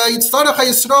 then Yitztarech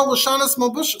HaYisrael L'shanas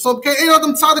Malbush. So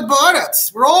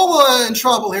we're all in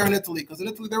trouble here in Italy, because in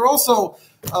Italy they're also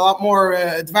a lot more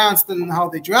advanced in how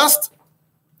they dressed.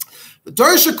 The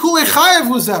Dersha Kulei Chayev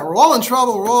was that. We're all in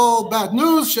trouble. We're all bad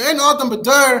news. She'en Adam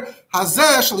B'der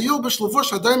Hazeh Shel Yilbish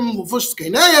Levush Hadayim Levush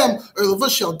Skeneyim or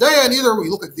Levush Yaldein. Either we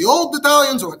look like the old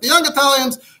Italians or like the young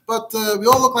Italians, but we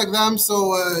all look like them.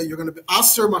 So you're going to be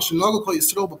Aser Mashinogu Kol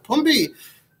Yisrael B'Pumbi.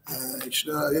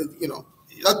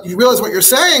 You realize what you're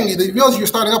saying. You realize you're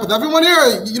starting up with everyone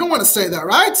here. You don't want to say that,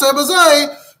 right? So there's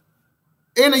no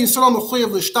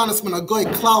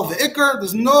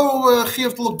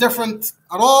chiyuv to look different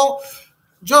at all.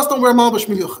 Just don't wear malbash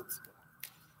miyuchad.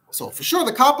 So for sure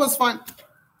the kappa is fine.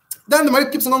 Then the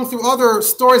Marit keeps on going through other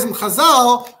stories in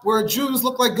Chazal where Jews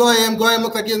look like goyim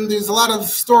look like Yidden. There's a lot of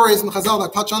stories in Chazal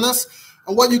that touch on this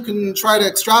and what you can try to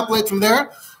extrapolate from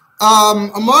there.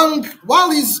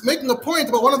 While he's making a point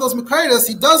about one of those Mekaydas,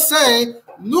 he does say,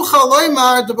 maybe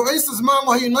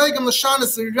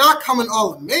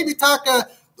Taka,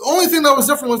 the only thing that was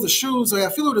different was the shoes. I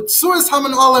feel the tsuris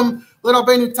haman olim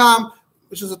l'rabbeinu tam,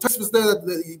 which is a text there that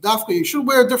the dafka you should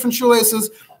wear different shoelaces.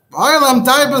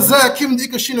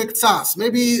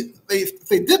 Maybe if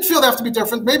they did feel they have to be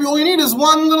different, maybe all you need is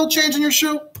one little change in your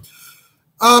shoe.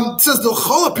 It says the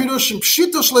chola pirushim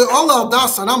pshito shle ola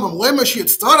das anamam lemeshi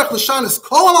yitztarach l'shanis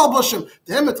kol malbushim.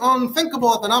 To him, it's unthinkable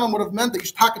that the Rambam would have meant that you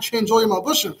should have to change all your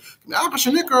malbushim.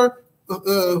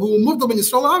 Who moved up in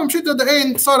Yisrael, the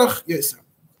ein tzarach yeser.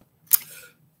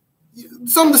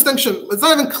 Some distinction. It's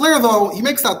not even clear though. He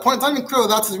makes that point. It's not even clear that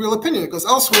that's his real opinion because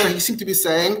elsewhere he seemed to be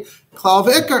saying klal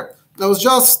ve'ikar. That was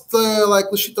just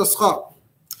like l'shita schach.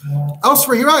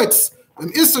 Elsewhere he writes. No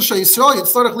matter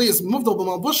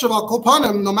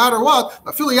what,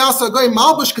 and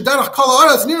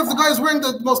even if the guy is wearing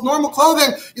the most normal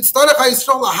clothing, you have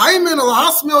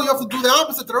to do the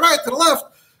opposite, to the right, to the left.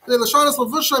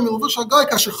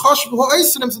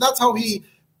 So that's how he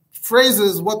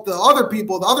phrases what the other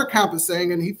people, the other camp is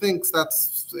saying, and he thinks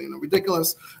that's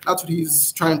ridiculous. That's what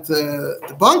he's trying to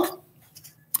debunk.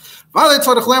 In that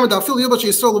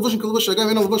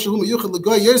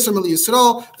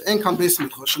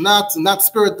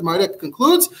spirit, the Marek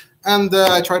concludes, and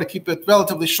I try to keep it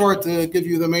relatively short to give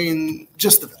you the main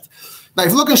gist of it. Now,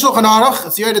 if you look in Shulchan Aruch,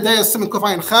 it's here today as Siman Kuf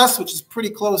Ayin Ches, which is pretty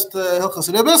close to Hilchos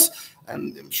Ribos,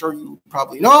 and I'm sure you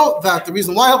probably know that the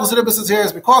reason why Hilchos Ribos is here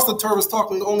is because the Torah was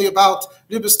talking only about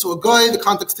Ribos to a Goy. The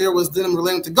context here was Dinim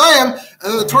relating to Goyim, and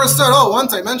then the Torah said,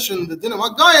 once I mentioned the Dinim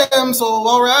of Goyim, so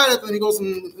while we're at it, then he goes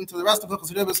into the rest of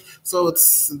Hilchos Ribos, so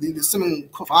it's the Siman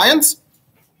Kuf Ayins.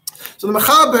 So the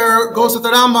Mechaber goes to the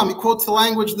Rambam, he quotes the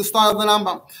language, the style of the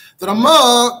Rambam. The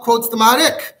Ramah quotes the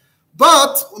Marek.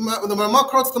 But when the Ramah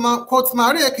quotes the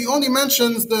Ma'arik, he only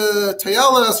mentions the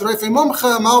Tayelas, Reifei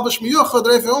Mumcha, Malbash Miyuchad,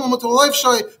 Reifei Umamut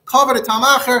Leifshai, Kavar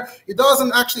Tamacher. He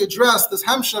doesn't actually address this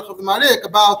Hemshech of the Ma'arik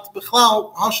about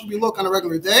Bechlau, how should we look on a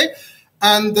regular day.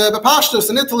 And the Pashtus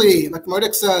in Italy, like the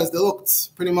Ma'arik says, they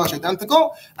looked pretty much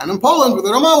identical. And in Poland, where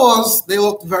the Ramah was, they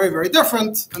looked very, very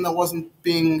different, and that wasn't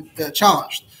being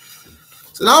challenged.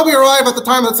 So now we arrive at the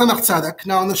time of the Tzemach Tzedek.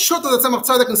 Now in the Shut of the Tzemach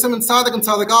Tzedek and Siman Tzedek and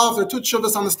Tzedek Aleph, there are two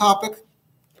Shuvas on this topic.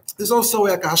 There's also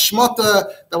like a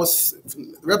Hashmata that was,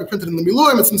 the Rebbe printed in the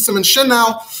Miluim, it's in Siman Shin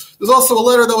now. There's also a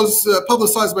letter that was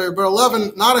publicized by Rebbe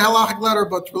Levin, not a halachic letter,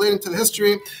 but relating to the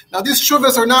history. Now these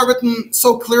Shuvas are not written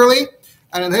so clearly,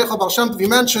 And in Heichal Baal Shem Tov, he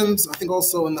mentions, I think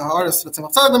also in the Haaretz, that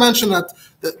Tzemach Tzedek mentioned that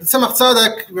the Tzemach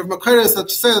Tzedek, Rav Makairis,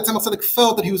 that say that Tzemach Tzedek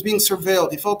felt that he was being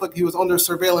surveilled. He felt like he was under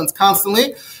surveillance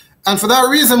constantly. And for that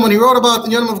reason, when he wrote about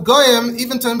the Yom of Goyim,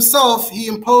 even to himself, he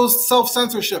imposed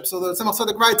self-censorship. So the Tzemach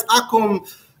Tzedek writes Akum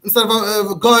instead of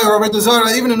a Goy or a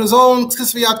Avodah, even in his own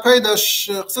Tzisviyat Kodesh,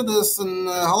 Chassidus and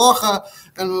Halacha,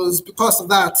 and it was because of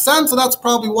that sense. So that's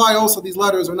probably why also these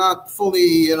letters are not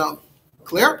fully,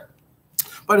 clear.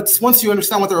 But it's once you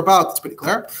understand what they're about, it's pretty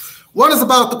clear. One is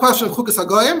about the question of Chukas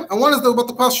HaGoyim, and one is about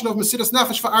the question of Mesiras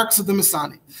Nefesh for Arks of the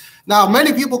Misani. Now,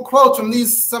 many people quote from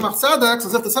these Tzemach Tzedeks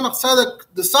as if the Tzemach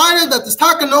Tzedek decided that this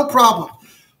taka no problem.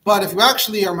 But if you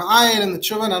actually are ma'ayin in the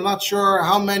tshuva, and I'm not sure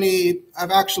how many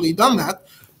have actually done that,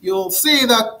 you'll see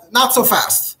that not so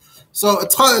fast. So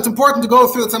it's important to go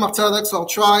through the Tzemach Tzedek, so I'll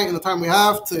try in the time we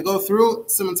have to go through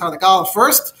Siman Tzadik Aleph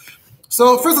first.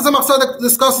 So first the Tzemach Tzedek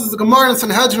discusses the Gemara and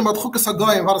Sanhedrin about Chukas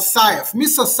HaGoyim, about a Sayef,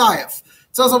 Misa Sayef.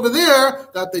 It says over there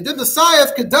that they did the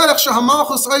Sayef Kederech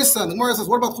Shehamalchus Oisen. The Gemara says,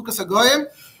 what about Chukas HaGoyim?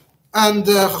 And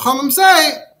Chachamim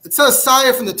say, it says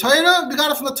Sayef in the Torah, we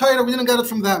got it from the Torah, we didn't get it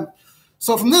from them.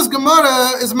 So from this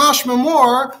Gemara is mashma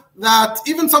more that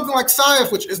even something like Sayef,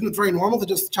 which isn't very normal to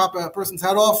just chop a person's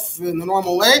head off in the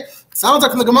normal way, it sounds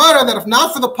like from the Gemara that if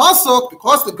not for the Pasuk,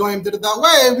 because the Goyim did it that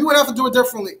way, we would have to do it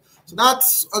differently. So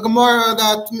that's a Gemara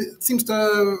that seems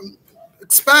to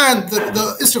expand the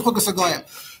Isra Chukas HaGoyim.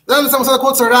 Then someone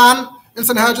quotes a Ran in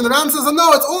Sanhedrin. The Ran says,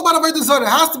 no, it's all about Avodah Zarah. It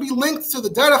has to be linked to the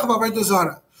derech of Avodah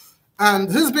Zarah.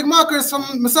 And his big marker is from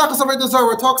Mesachos Avodah Zarah,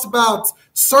 where it talks about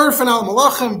Surfin al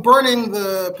Malachim, burning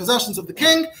the possessions of the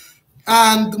king.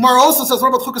 And the Gemara also says, what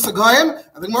about Chukas HaGoyim?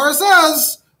 And the Gemara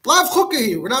says, Lav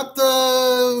Chuki. We're not,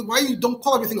 why you don't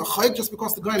call everything a chayk just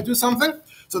because the Goyim do something?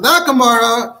 So that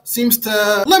Gemara seems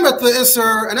to limit the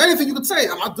Isser, and anything you could say,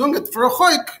 I'm not doing it for a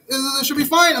chayk, it should be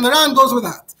fine. And the Ran goes with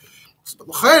that. So the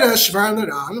L'chayresh Shvar the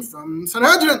Ran from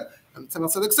Sanhedrin. And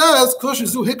Tzemach Tzedek says, Kush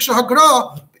Zu Hiksha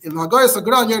Hagra, in Hagoyas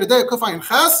Hagra near the day Kufay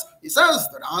Ches, he says,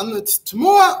 the Ran, it's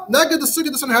Tumua, Neged the Sugi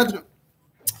the Sanhedrin.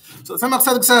 So the Tzemach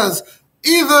Tzedek says,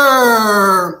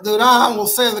 either the Ran will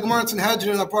say the Gemara in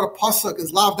Sanhedrin that brought a pasuk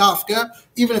is lav dafke,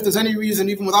 even if there's any reason,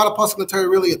 even without a pasuk in the Torah,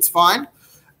 really it's fine.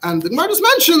 And the Gemara just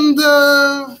mentioned,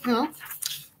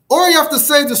 or you have to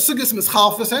say the sugis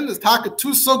mischalfis in, there's taka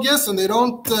two sugyas and they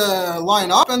don't line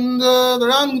up, and the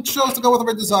Ran chose to go with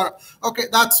Avodah Zarah. Okay,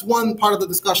 that's one part of the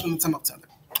discussion in the Tzemach Tzedek.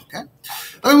 Okay,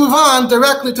 let me move on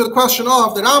directly to the question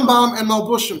of the Rambam and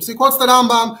Malbushim. So he quotes the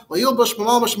Rambam, Vayilbush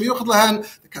b'malbush miyuchad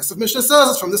lahen. The Kesef Mishnah says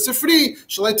it's from the Sifri.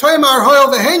 Shalei toymar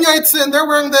hoyel v'hein yaitzin. They're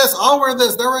wearing this, I'll wear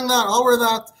this. They're wearing that, I'll wear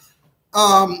that.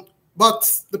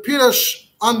 But the Pirush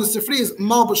on the Sifri is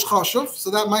malbush chashuv,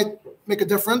 so that might make a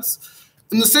difference.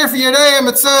 In the Sefer Yereim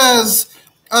it says,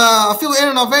 "Afilu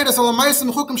ein avedas al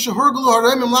ma'asim chukim shehurgulu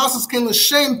hareimim lasas kin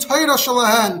l'shem Torah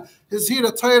shalahen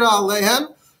hizhira Torah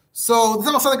alehen." So the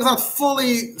Tzemach Tzedek is not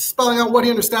fully spelling out what he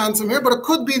understands from here, but it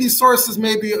could be these sources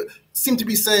maybe seem to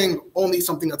be saying only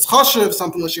something that's chashiv,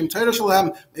 something l'shem Torah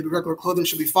shalahem, maybe regular clothing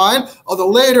should be fine. Although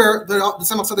later the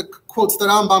Tzemach Tzedek quotes the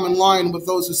Rambam in line with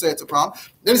those who say it's a problem.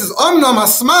 Then he says, "Omnam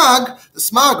hasmag," the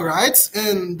Smag writes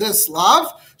in this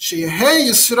lav, Sheyehei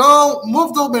Yisrael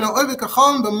Muvdal ben ha'oivik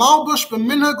hacham b'malbush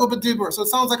b'minhag u'b'dibur. So it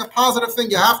sounds like a positive thing.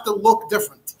 You have to look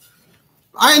different.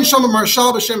 Ayin Shama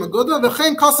Marshal b'Shem Aguda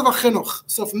v'chein Kasav HaChinuch.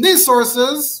 So from these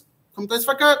sources,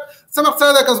 Tzemach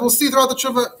Tzedek, as we'll see throughout the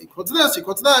tshuva, he quotes this, he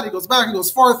quotes that, he goes back, he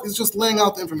goes forth. He's just laying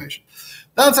out the information.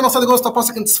 Then Tzemach Tzedek goes to a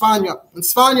pasuk in Tzfanya. And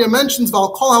Tzfanya mentions Val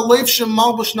Kol HaLev Shem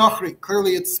Malbush Nachri.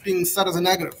 Clearly, it's being said as a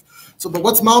negative. So, but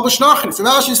what's Malbush Nachri? So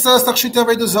Rashi says Tachshit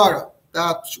Avodah Zarah.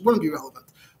 That wouldn't be relevant.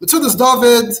 The Tzudas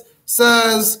Dovid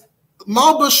says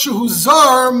Malbush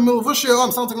Shehuzar Milvushi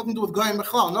Olam. Sounds like nothing to do with Goyim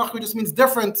Bechlal. Nachri just means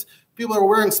different. People are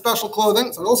wearing special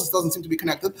clothing, so it also doesn't seem to be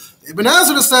connected. Ibn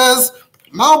Ezra says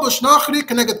Malbush Nachri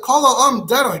connected Kol Ha'am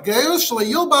Derech Geius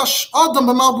Shalei Yilbash Adam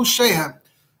b'Malbush Shehem.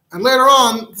 And later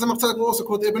on, Tzemach Tzedek will also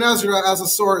quote Ibn Ezra as a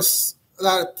source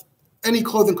that any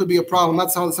clothing could be a problem.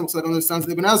 That's how the Tzemach Tzedek understands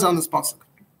the Ibn Ezra on this pasuk.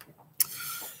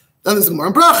 Then there's the Gemara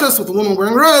in Brachas with the woman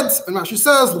wearing red, and Rashi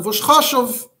says Levush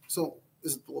Chashuv. So the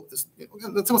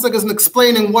Tzemach Tzedek isn't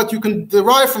explaining what you can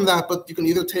derive from that, but you can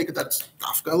either take it that it's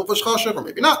Dafka Levush Chashuv or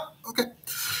maybe not. Okay.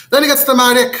 Then he gets to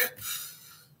Marik.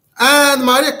 And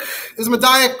Marik is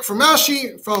Medayik from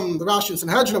Rashi, from the Rashi in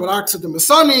Sanhedrin about Arks of the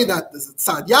Masani, that is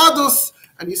Tzad Yadus.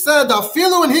 And he said,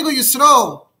 Afilu and Higu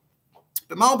Yisrael,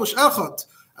 the Malbush Echot,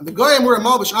 and the Goyim were a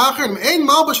Malbush Acher, and Ein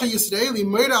Malbush HaYisraeli,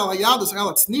 Meira al Yadus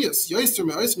al Atznius, Yoister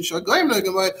Me'ois Mishal Goyim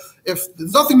Negavai. If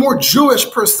there's nothing more Jewish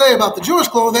per se about the Jewish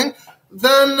clothing,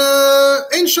 then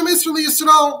Ein Shom Yisraeli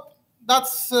Yisrael.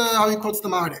 That's how he quotes the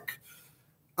Marik.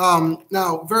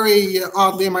 Now, very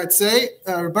oddly, I might say,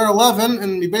 Rabbi 11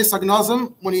 in the Beis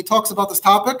Agnozim, when he talks about this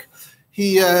topic,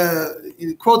 he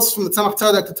quotes from the Tzemach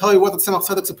Tzedek to tell you what the Tzemach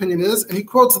Tzedek's opinion is, and he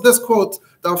quotes this quote,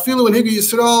 "Da'afilu in Higi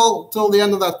Yisrael," till the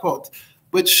end of that quote,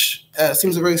 which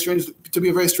seems to be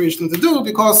a very strange thing to do,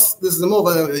 because this is more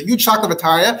of a huge shock of a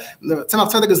Tarya. The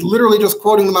Tzemach Tzedek is literally just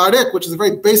quoting the Ma'arik, which is a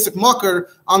very basic makar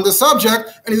on the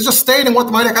subject, and he's just stating what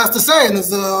the Ma'arik has to say, and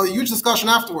there's a huge discussion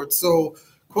afterwards. So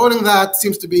quoting that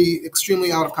seems to be extremely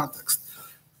out of context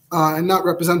and not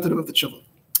representative of the tshuva.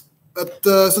 But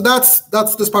so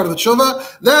that's this part of the tshuva.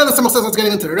 Then the Tzemach says it's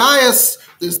getting into the rayas.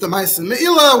 There's the Ma'asen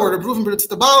Me'ila, where the Bruven B'ritz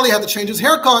Tabali had to change his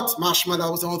haircut. Mashma, that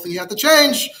was the only thing he had to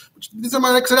change. These are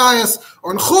my rayas.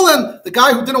 Or in Chulin, the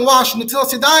guy who didn't wash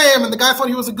Netilas Yadayim, and the guy thought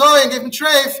he was a guy and gave him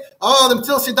treif. Oh, the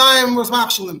Netilas Yadayim was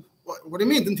machshalim. What do you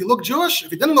mean? Didn't he look Jewish?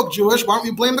 If he didn't look Jewish, why don't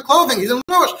you blame the clothing? He didn't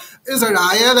look Jewish. Is a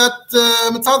raya that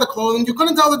mitzvah the clothing, you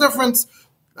couldn't tell the difference.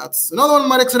 That's another one of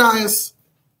my rayas.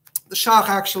 The Shach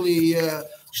actually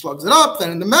slugs it up.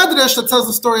 Then in the Medrash that tells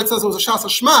the story, it says it was a Shas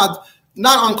Shmad,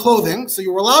 not on clothing. So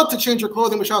you were allowed to change your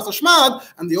clothing with Shas Shmad,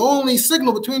 and the only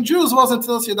signal between Jews was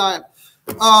until Yadayim.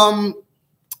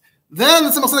 Then the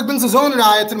Tzemach Tzedek brings his own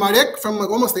raya to Marik from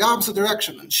almost the opposite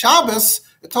direction. In Shabbos,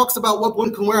 it talks about what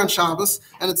one can wear on Shabbos,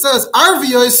 and it says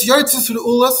Arviyos Yartzis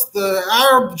Ulas, the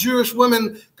Arab Jewish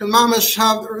women can mamish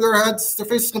have their heads, their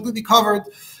faces completely covered,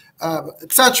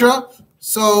 etc.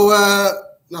 So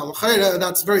now,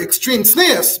 that's very extreme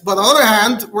sneas. But on the other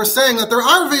hand, we're saying that they're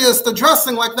Arviyos, they're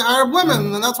dressing like the Arab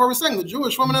women, and that's what we're saying. The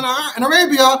Jewish women in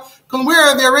Arabia can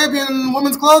wear the Arabian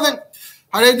women's clothing.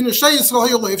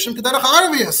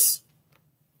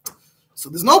 So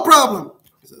there's no problem.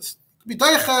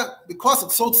 Because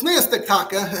it's so tzniistic,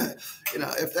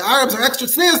 if the Arabs are extra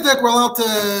tzniistic, we're allowed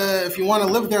to, if you want to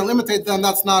live there and imitate them,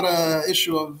 that's not an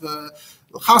issue of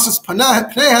chasis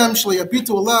pnehem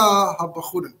shliyabitu Allah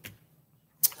habachurim.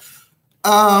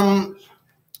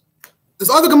 There's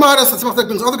other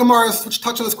Gemaras, which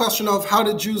touch on this question of how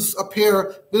did Jews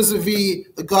appear vis-a-vis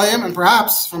the Goyim, and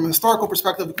perhaps from a historical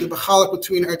perspective, it could be chalak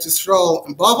between Eretz Yisrael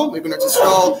and Bavel. Maybe in Eretz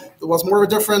Yisrael there was more of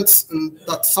a difference, and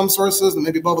that's some sources, and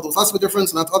maybe Bavel there was less of a difference,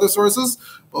 and that's other sources.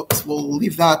 But we'll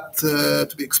leave that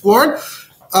to be explored.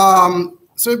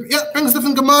 So it brings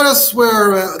different Gemaras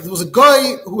where there was a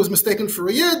guy who was mistaken for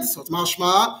a Yid, so it's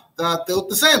mashma that they look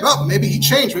the same. Well, maybe he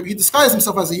changed, maybe he disguised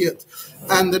himself as a Yid.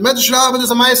 And the Medrash Rabbah,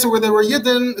 there's a Ma'aser where they were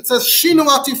Yidden, it says Shinu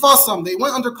Atifasam, they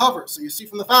went undercover. So you see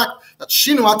from the fact that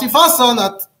Shinu Atifasam,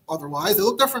 that otherwise they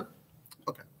look different.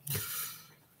 Okay.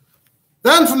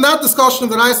 Then from that discussion of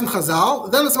the Rais and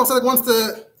Chazal, then the Tzemach Tzedek wants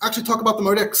to actually talk about the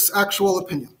Marik's actual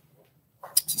opinion.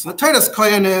 So the Teres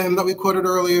Koyanim that we quoted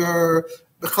earlier,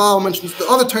 Bechal mentions the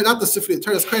other Torah, not the Sifri. The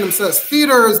Teres Koyanim says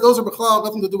theaters, those are Bechal,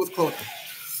 nothing to do with clothing.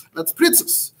 That's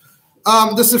Pritzes.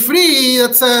 The Sifri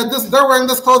that said this, they're wearing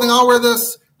this clothing, I'll wear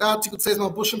this. That you could say is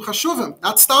Malbushim Chashuvim.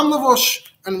 That's Stam Lavush,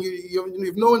 and you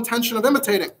have no intention of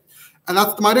imitating. And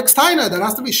that's the Marik's Taina. That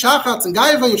has to be Shachatz and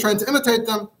Gaiva. You're trying to imitate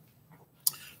them.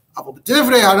 But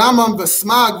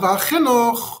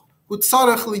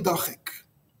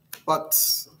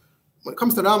when it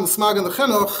comes to Ram, the Smag, and the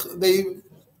Chinuch, they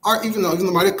are, even though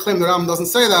the Marik claim the Ram doesn't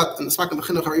say that, and the Smag and the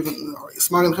Chinuch are even,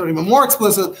 Smag and the Chinuch are even more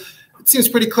explicit, it seems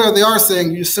pretty clear they are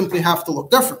saying you simply have to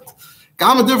look different.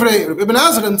 Gama Divrei, Ibn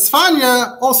Azar and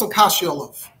Tzfanya also kashi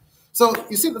olav. So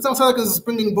you see, the Tzemach Tzedek is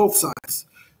bringing both sides.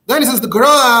 Then he says the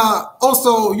Gra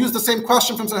also used the same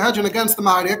question from Sanhedrin against the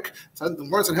Marik. So the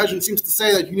word Sanhedrin seems to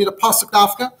say that you need a pasuk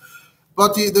dafka.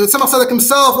 But the Tzemach Tzedek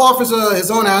himself offers his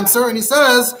own answer, and he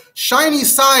says, shiny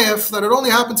sayef, that it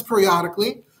only happens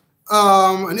periodically.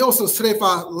 And he also Sreif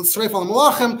al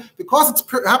Malachim, because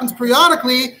it happens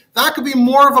periodically, that could be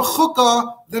more of a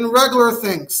chukkah than regular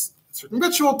things. A certain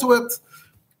ritual to it.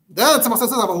 Then the Tzemach Tzedek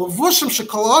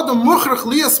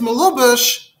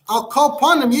says, I'll call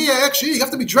upon him, actually, you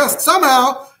have to be dressed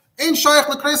somehow. Ain't shaykh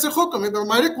l'kreis chukkah. Maybe the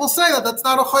Marik will say that that's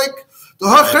not a chayk.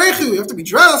 You have to be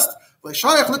dressed. Like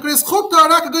shaykh l'kreis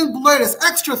chukkah, there's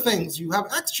extra things. You have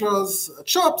extras, a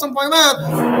chop, something like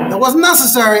that. That wasn't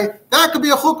necessary. That could be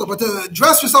a chukkah. But to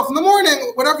dress yourself in the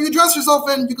morning, whatever you dress yourself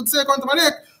in, you could say according to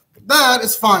Marik, that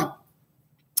is fine.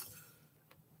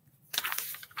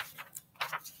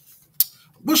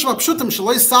 Bushma pshutim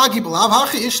shalei sagi b'lav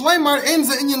hachi ishleimar ein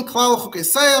ze inyan klal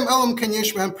chukesayim elam ken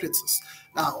yesh behem pritzes.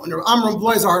 Now, in Amram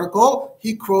Bloy's article,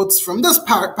 he quotes from this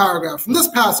paragraph, from this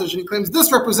passage, and he claims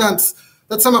this represents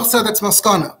that Tzemach Tzedek's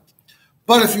maskana.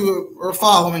 But if you are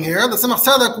following here, the Tzemach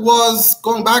Tzedek was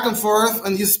going back and forth,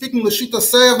 and he's speaking L'shita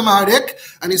Say of the Maharik,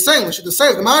 and he's saying L'shita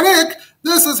Say of the Maharik,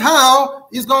 this is how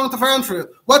he's going to answer it.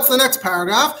 What's the next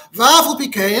paragraph? V'afal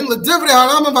pikein l'divrei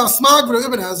haRambam v'asmag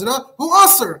v'Ibn Ezra hu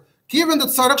aser kiven the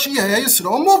tzarach sheyeh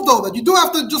Yisrael muvdo, that you do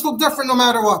have to just look different no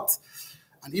matter what.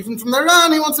 And even from the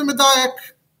Ran, he wants a medayek.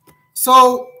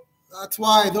 So that's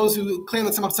why those who claim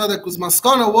that Tzemach Tzedek was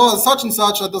maskana was such and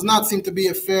such, that does not seem to be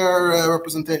a fair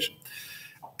representation.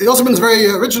 It also brings very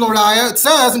original raya. It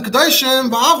says in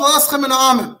Kedoshim, "Va'avla eschem in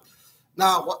ha'amim."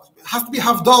 Now, it has to be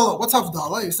Havdalah. What's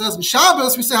Havdalah? He says in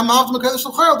Shabbos we say Hamavd Mekadosh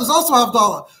L'Chayil. There's also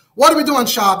Havdalah. What do we do on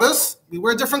Shabbos? We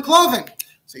wear different clothing.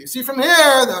 So you see from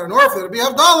here that in order for there to be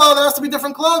Havdalah, there has to be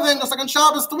different clothing, just like on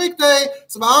Shabbos the weekday.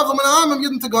 So Va'avla min ha'amim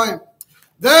yidin tegoyim.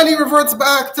 Then he reverts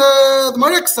back to the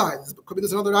Marik side. Could be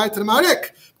there's another raya to the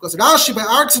Marik, because Rashi by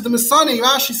Arts of the Misani,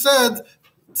 Rashi said.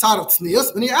 Then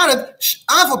he added,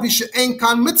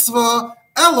 mitzvah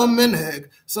minhag.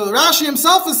 So Rashi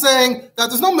himself is saying that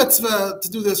there's no mitzvah to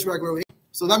do this regularly.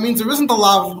 So that means there isn't a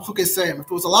lav b'chukei seim. If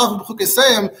it was a lav b'chukei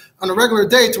seim on a regular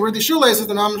day to wear the shoelaces,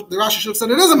 then the Rashi should have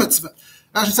said it is a mitzvah.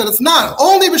 Rashi said it's not.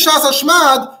 Only b'shas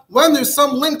hashmad, when there's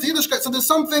some link to Yiddishkeit. So there's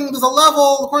a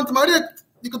level, according to Marik,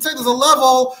 you could say there's a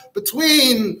level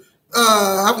between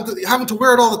having to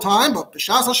wear it all the time, but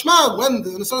b'shas hashmad, when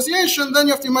there's an association, then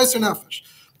you have to be meiser nefesh.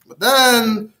 But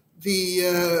then the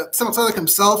Tzemach Tzedek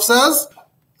himself says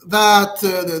that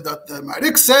the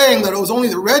Marik saying that it was only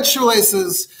the red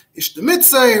shoelaces, ish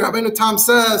demitzei, Rabbeinu Tam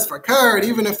says, fakar,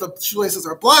 even if the shoelaces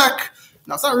are black.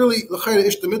 Now it's not really l'chayr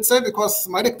ish demitzei, because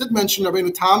Marik did mention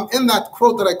Rabbeinu Tam in that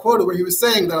quote that I quoted, where he was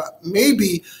saying that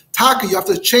maybe taka, you have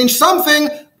to change something,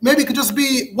 maybe it could just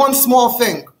be one small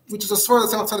thing, which is a sort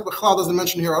that Tzemach Tzedek B'chlal doesn't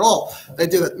mention here at all. They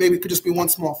did it. Maybe it could just be one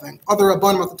small thing. Other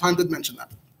Rabbanim at the time did mention that.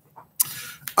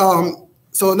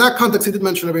 So in that context, he did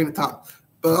mention Rabbeinu Tam.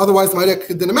 But otherwise, the Marik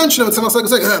didn't mention it. Tzemach Tzedek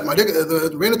was like, the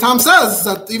Rabbeinu Tam says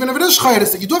that even if it is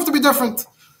chayres, you do have to be different.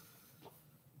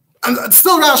 And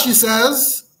still Rashi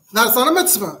says that it's not a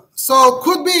mitzvah. So it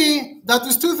could be that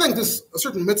there's two things. There's a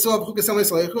certain mitzvah, and then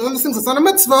there's things that's not a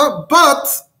mitzvah, but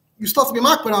you still have to be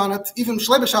makbar on it, even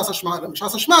shlei b'shas hashma.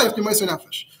 B'shas hashma, you have to be meiser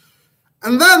nefesh.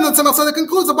 And then the Tzemach Tzedek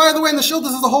concludes that, by the way, in the Shil,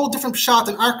 this is a whole different pshat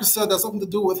in Arkasa. That's something to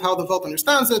do with how the Welt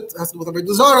understands it. It has to do with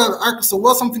Avodah Zarah. Arkasa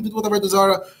was something to do with Avodah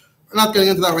Zarah. We're not getting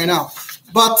into that right now.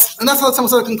 And that's how the Tzemach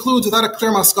Tzedek concludes without a clear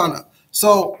maskana.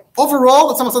 So overall,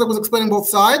 the Tzemach Tzedek was explaining both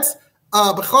sides.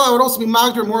 B'chol would also be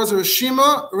magdir more as a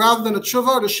reshima rather than a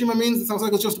tshuva. Reshima means the Tzemach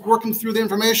Tzedek was just working through the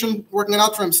information, working it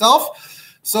out for himself.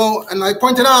 So, and I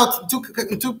pointed out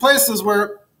in two places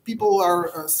where people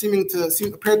are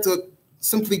appear to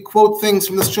simply quote things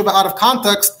from this tshuva out of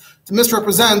context to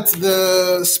misrepresent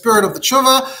the spirit of the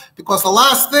tshuva, because the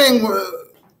last thing,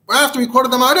 after he quoted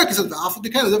the Marik, he said,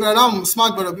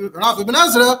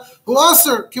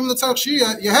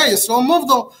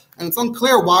 and it's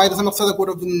unclear why the Tzemach Tzedek would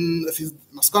have been, if his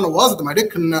maskana was that the Marik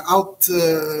can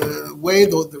outweigh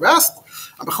the rest.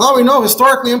 And B'chlal, we know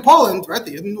historically in Poland, right,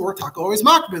 they didn't work taka always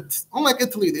makbid. Unlike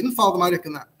Italy, they didn't follow the Marik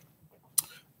in that.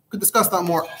 We could discuss that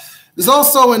more. There's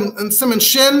also in Simon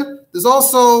Shin, there's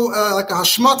also like a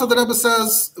hashmata that Rebbe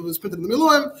says, it was printed in the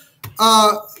Miluim.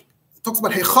 It talks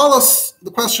about heichalos,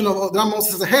 the question of, the Rambam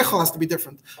also says a heichal has to be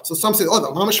different. So some say, the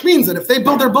mamash means that if they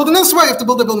build their building this way, you have to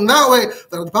build their building that way.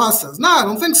 The Rabbi says, no, I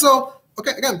don't think so.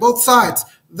 Okay, again, both sides.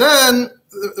 Then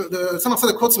the Tzemach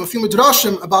Tzedek quotes from a few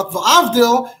midrashim about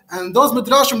va'avdil, and those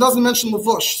midrashim doesn't mention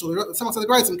levush. So the Tzemach Tzedek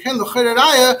writes, "Ken l'chayr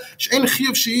raya she'en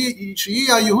chiyuv she'i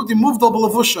Yehudi muvdal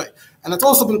b'levushay," and it's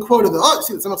also been quoted. You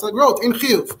see, the Tzemach Tzedek wrote in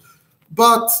chiyuv,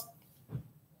 but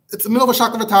it's the middle of a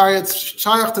shakavatari. It's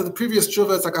shayach to the previous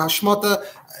tshuva. It's like a hashmata.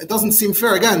 It doesn't seem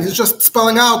fair. Again, he's just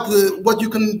spelling out what you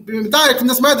can be direct from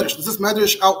this medrash. Does this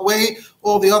medrash outweigh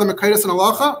all the other mekayos and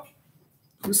halacha?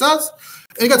 He says.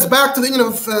 And he gets back to the union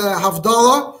of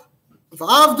Havdalah,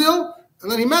 Va'avdil,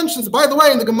 and then he mentions, by the way,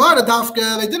 in the Gemara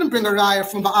Dafka, they didn't bring a raya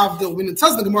from Va'avdil. When it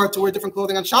says in the Gemara to wear different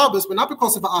clothing on Shabbos, but not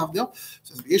because of Va'avdil. It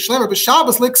says, Yishlemer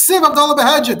b'Shabbos, like Siv Havdalah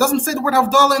b'Hedjah. It doesn't say the word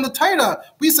Havdalah in the Torah.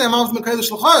 We say Amav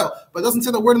Mekadosh L'Chayil, but it doesn't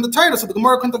say the word in the Torah, so the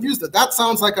Gemara couldn't have used it. That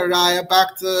sounds like a raya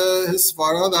back to his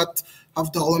svara that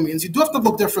Havdalah means you do have to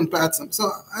look different, Ba'atzim.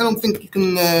 So I don't think you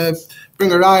can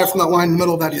bring a raya from that line in the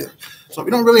middle of that either. So we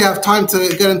don't really have time to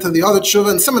get into the other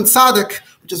tshuva. And Simon Tzaddik,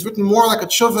 which is written more like a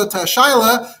tshuva to a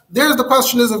shaila, there's the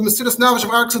question is of Mesiras Nefesh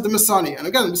of Arks of the Misani. And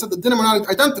again, we said the dinim are not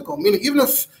identical, meaning even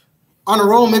if on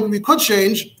our own maybe we could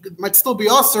change, it might still be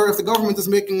usher if the government is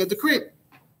making a decree.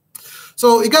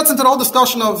 So he gets into the whole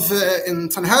discussion of in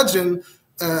Sanhedrin,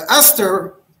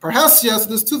 Esther Perhesia, so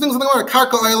there's two things in the Gemara.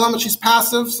 Karka Oilam, she's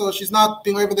passive, so she's not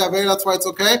being over the Aveda, that's why it's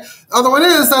okay. The other one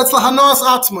is that it's Lahanos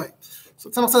Atzmai. So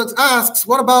Tzemach Tzedek asks,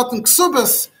 what about in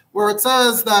Ksubis, where it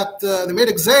says that they made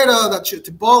a Gzeira, that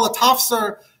to ball a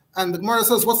Tafsir, and the Gemara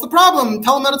says, what's the problem?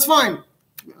 Tell them that it's fine.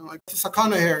 Like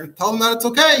Sakana here. Tell them that it's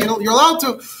okay, you're allowed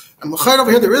to. And L'chayr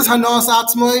over here, there is Hanos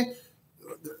Atzmai.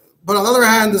 But on the other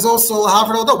hand, there's also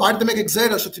Lahavar Alda. Why did they make a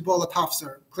Gzeira Shetibol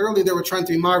Tafsir? Clearly, they were trying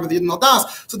to be married with the Yidden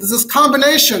Aldas. So there's this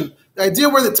combination. The idea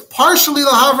where it's partially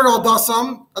Lahavar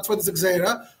Aldasam, that's why there's a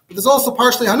Gzeira, but there's also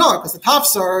partially Hana, because the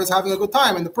Tafsir is having a good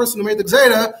time, and the person who made the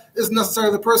Gzeira isn't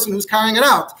necessarily the person who's carrying it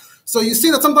out. So you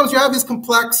see that sometimes you have these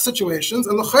complex situations,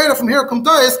 and L'chayra from here comes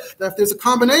that if there's a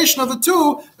combination of the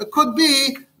two, it could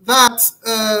be that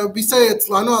we say it's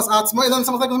Lahanos Atzmai, then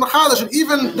something like Machalish, and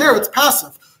even there it's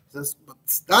passive.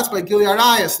 That's by Gilead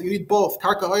Ayas. You need both.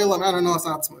 Karka Oilam and Hanos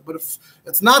Atzmai. But if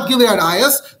it's not Gilead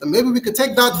Ayas, then maybe we could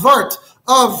take that vart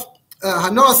of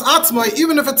Hanos Atzmai,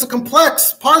 even if it's a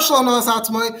complex partial Hanos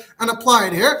Atzmai, and apply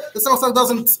it here. The Tzemach Tzedek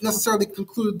doesn't necessarily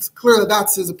conclude clear that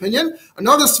that's his opinion.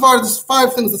 Another svar, there's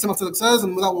 5 things that Tzemach Tzedek says,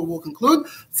 and with that we'll conclude.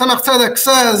 Tzemach Tzedek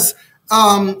says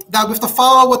that we have to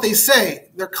follow what they say.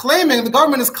 They're claiming, the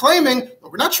government is claiming,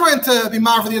 we're not trying to be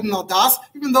marvel Yidden al Das,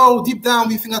 even though deep down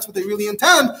we think that's what they really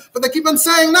intend, but they keep on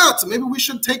saying that, so maybe we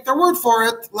should take their word for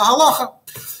it, la halacha.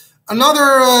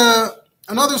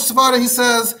 Another svara, he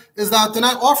says, is that they're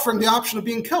not offering the option of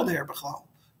being killed here, B'chlal.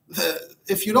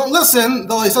 If you don't listen,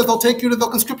 he says they'll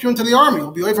conscript you into the army,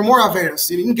 you'll be over more Averis,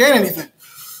 you didn't gain anything.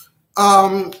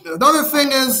 Another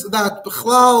thing is that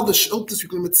B'chlal, the Shiltis, you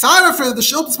can mitzvah for the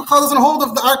Shiltis, B'chlal doesn't hold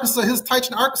of the Arkasa, his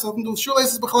Taichin Arkasa, doesn't do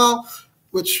shoelaces B'chlal,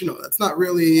 which, that's not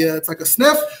really, it's like a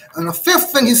sniff. And a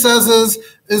 5th thing he says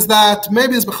is that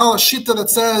maybe it's B'chal Shita that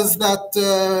says that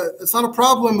it's not a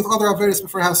problem with other Averis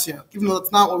before Hasya, even though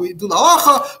that's not what we do the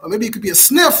halacha, but maybe it could be a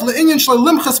sniff, le'inyan shlei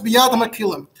limchas b'yad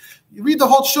ha'makilim. You read the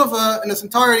whole tshuva in its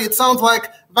entirety, it sounds like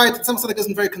Vait Tzemach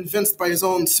isn't very convinced by his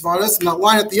own svaras, and that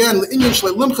line at the end, le'inyan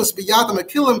shlei limchas b'yad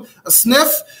ha'makilim, a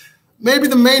sniff. Maybe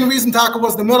the main reason Taka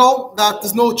was the middle, that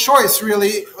there's no choice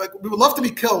really. Like, we would love to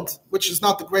be killed, which is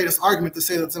not the greatest argument to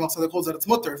say that Tzemach Tzedek holds that it's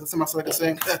mutter. That Tzemach Tzedek is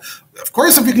saying, of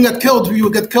course if we can get killed, we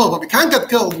will get killed, but we can't get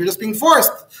killed, we're just being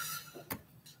forced. And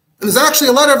there's actually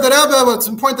a letter of the Rebbe, but it's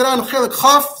been pointed out in Chelik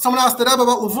Chaf. Someone asked the Rebbe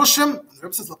about Levushim. The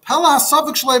Rebbe says, L'pela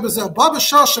ha'savik shlei b'zeh, ba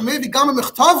b'shah shemevi gam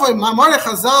ha'michtavoi, ma'amare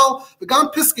chazal,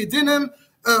 v'gam piskei dinim,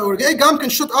 ורגעי גם כן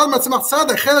שוט על מצמח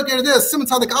צדק, חלק ירדי, סימן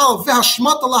צדק על,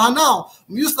 והשמט להנal,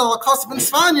 מיוסד על הכוס בן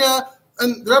ספניה,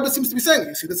 and the Rebbe seems to be saying,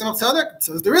 you see the tzemach tzedek? It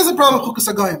says there is a problem with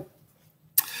chukas hagayim.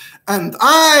 And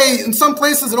in some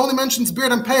places, it only mentions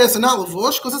beard and payas and not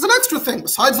lavush, because it's an extra thing.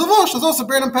 Besides lavush, there's also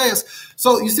beard and payas.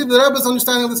 So you see the Rebbe's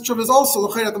understanding of this truth is also,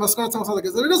 the maskana tzemach tzedek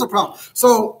is that it is a problem.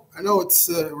 So I know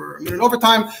we're a minute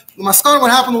overtime. The maskana, what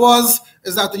happened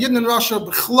is that the Yidden in Russia,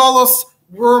 b'chlalos,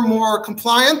 were more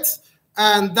compliant,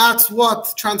 and that's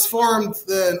what transformed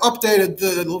and updated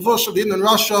the levush of the Yidden in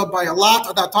Russia by a lot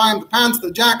at that time. The pants,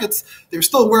 the jackets, they were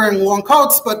still wearing long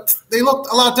coats, but they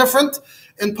looked a lot different.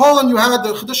 In Poland, you had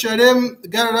the Chedush Yerim, the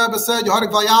Ger Rebbe said,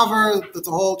 Yoharik Vayaver, that's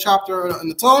a whole chapter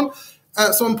in its own.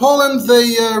 So in Poland,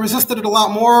 they resisted it a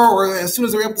lot more, or as soon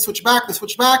as they were able to switch back, they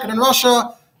switched back. And in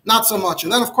Russia, not so much.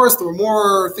 And then, of course, there were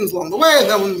more things along the way. And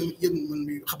then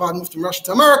when Chabad moved from Russia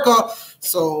to America,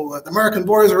 so the American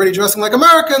boys were already dressing like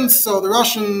Americans, so the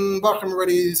Russian Bachrim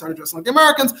already started dressing like the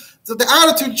Americans. So the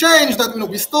attitude changed that,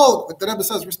 we still, like the Rebbe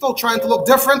says, we're still trying to look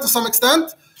different to some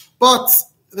extent, but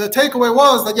the takeaway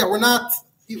was that, we're not,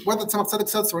 whether Tzemach Tzedek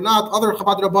said so or not, other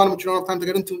Chabad Rabbanim, which you don't have time to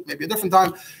get into, maybe a different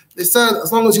time, they said,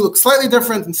 as long as you look slightly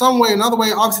different in some way, another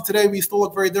way, obviously today we still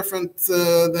look very different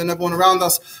than everyone around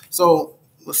us, so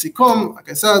L'sikum, like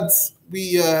I said,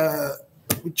 we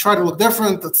try to look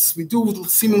different. We do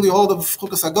seemingly hold of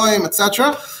chukas hagayim,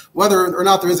 etc. Whether or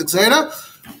not there is exera,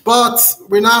 but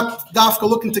we're not dafka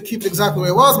looking to keep it exactly the way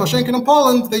it was. Mashenkin in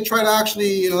Poland, they try to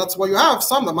actually, that's why you have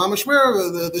some the mamish wear,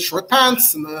 the short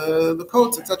pants and the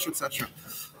coats, etc., etc.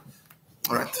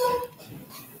 All right.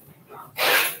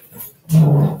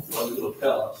 Well, the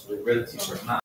lapel, so we read it to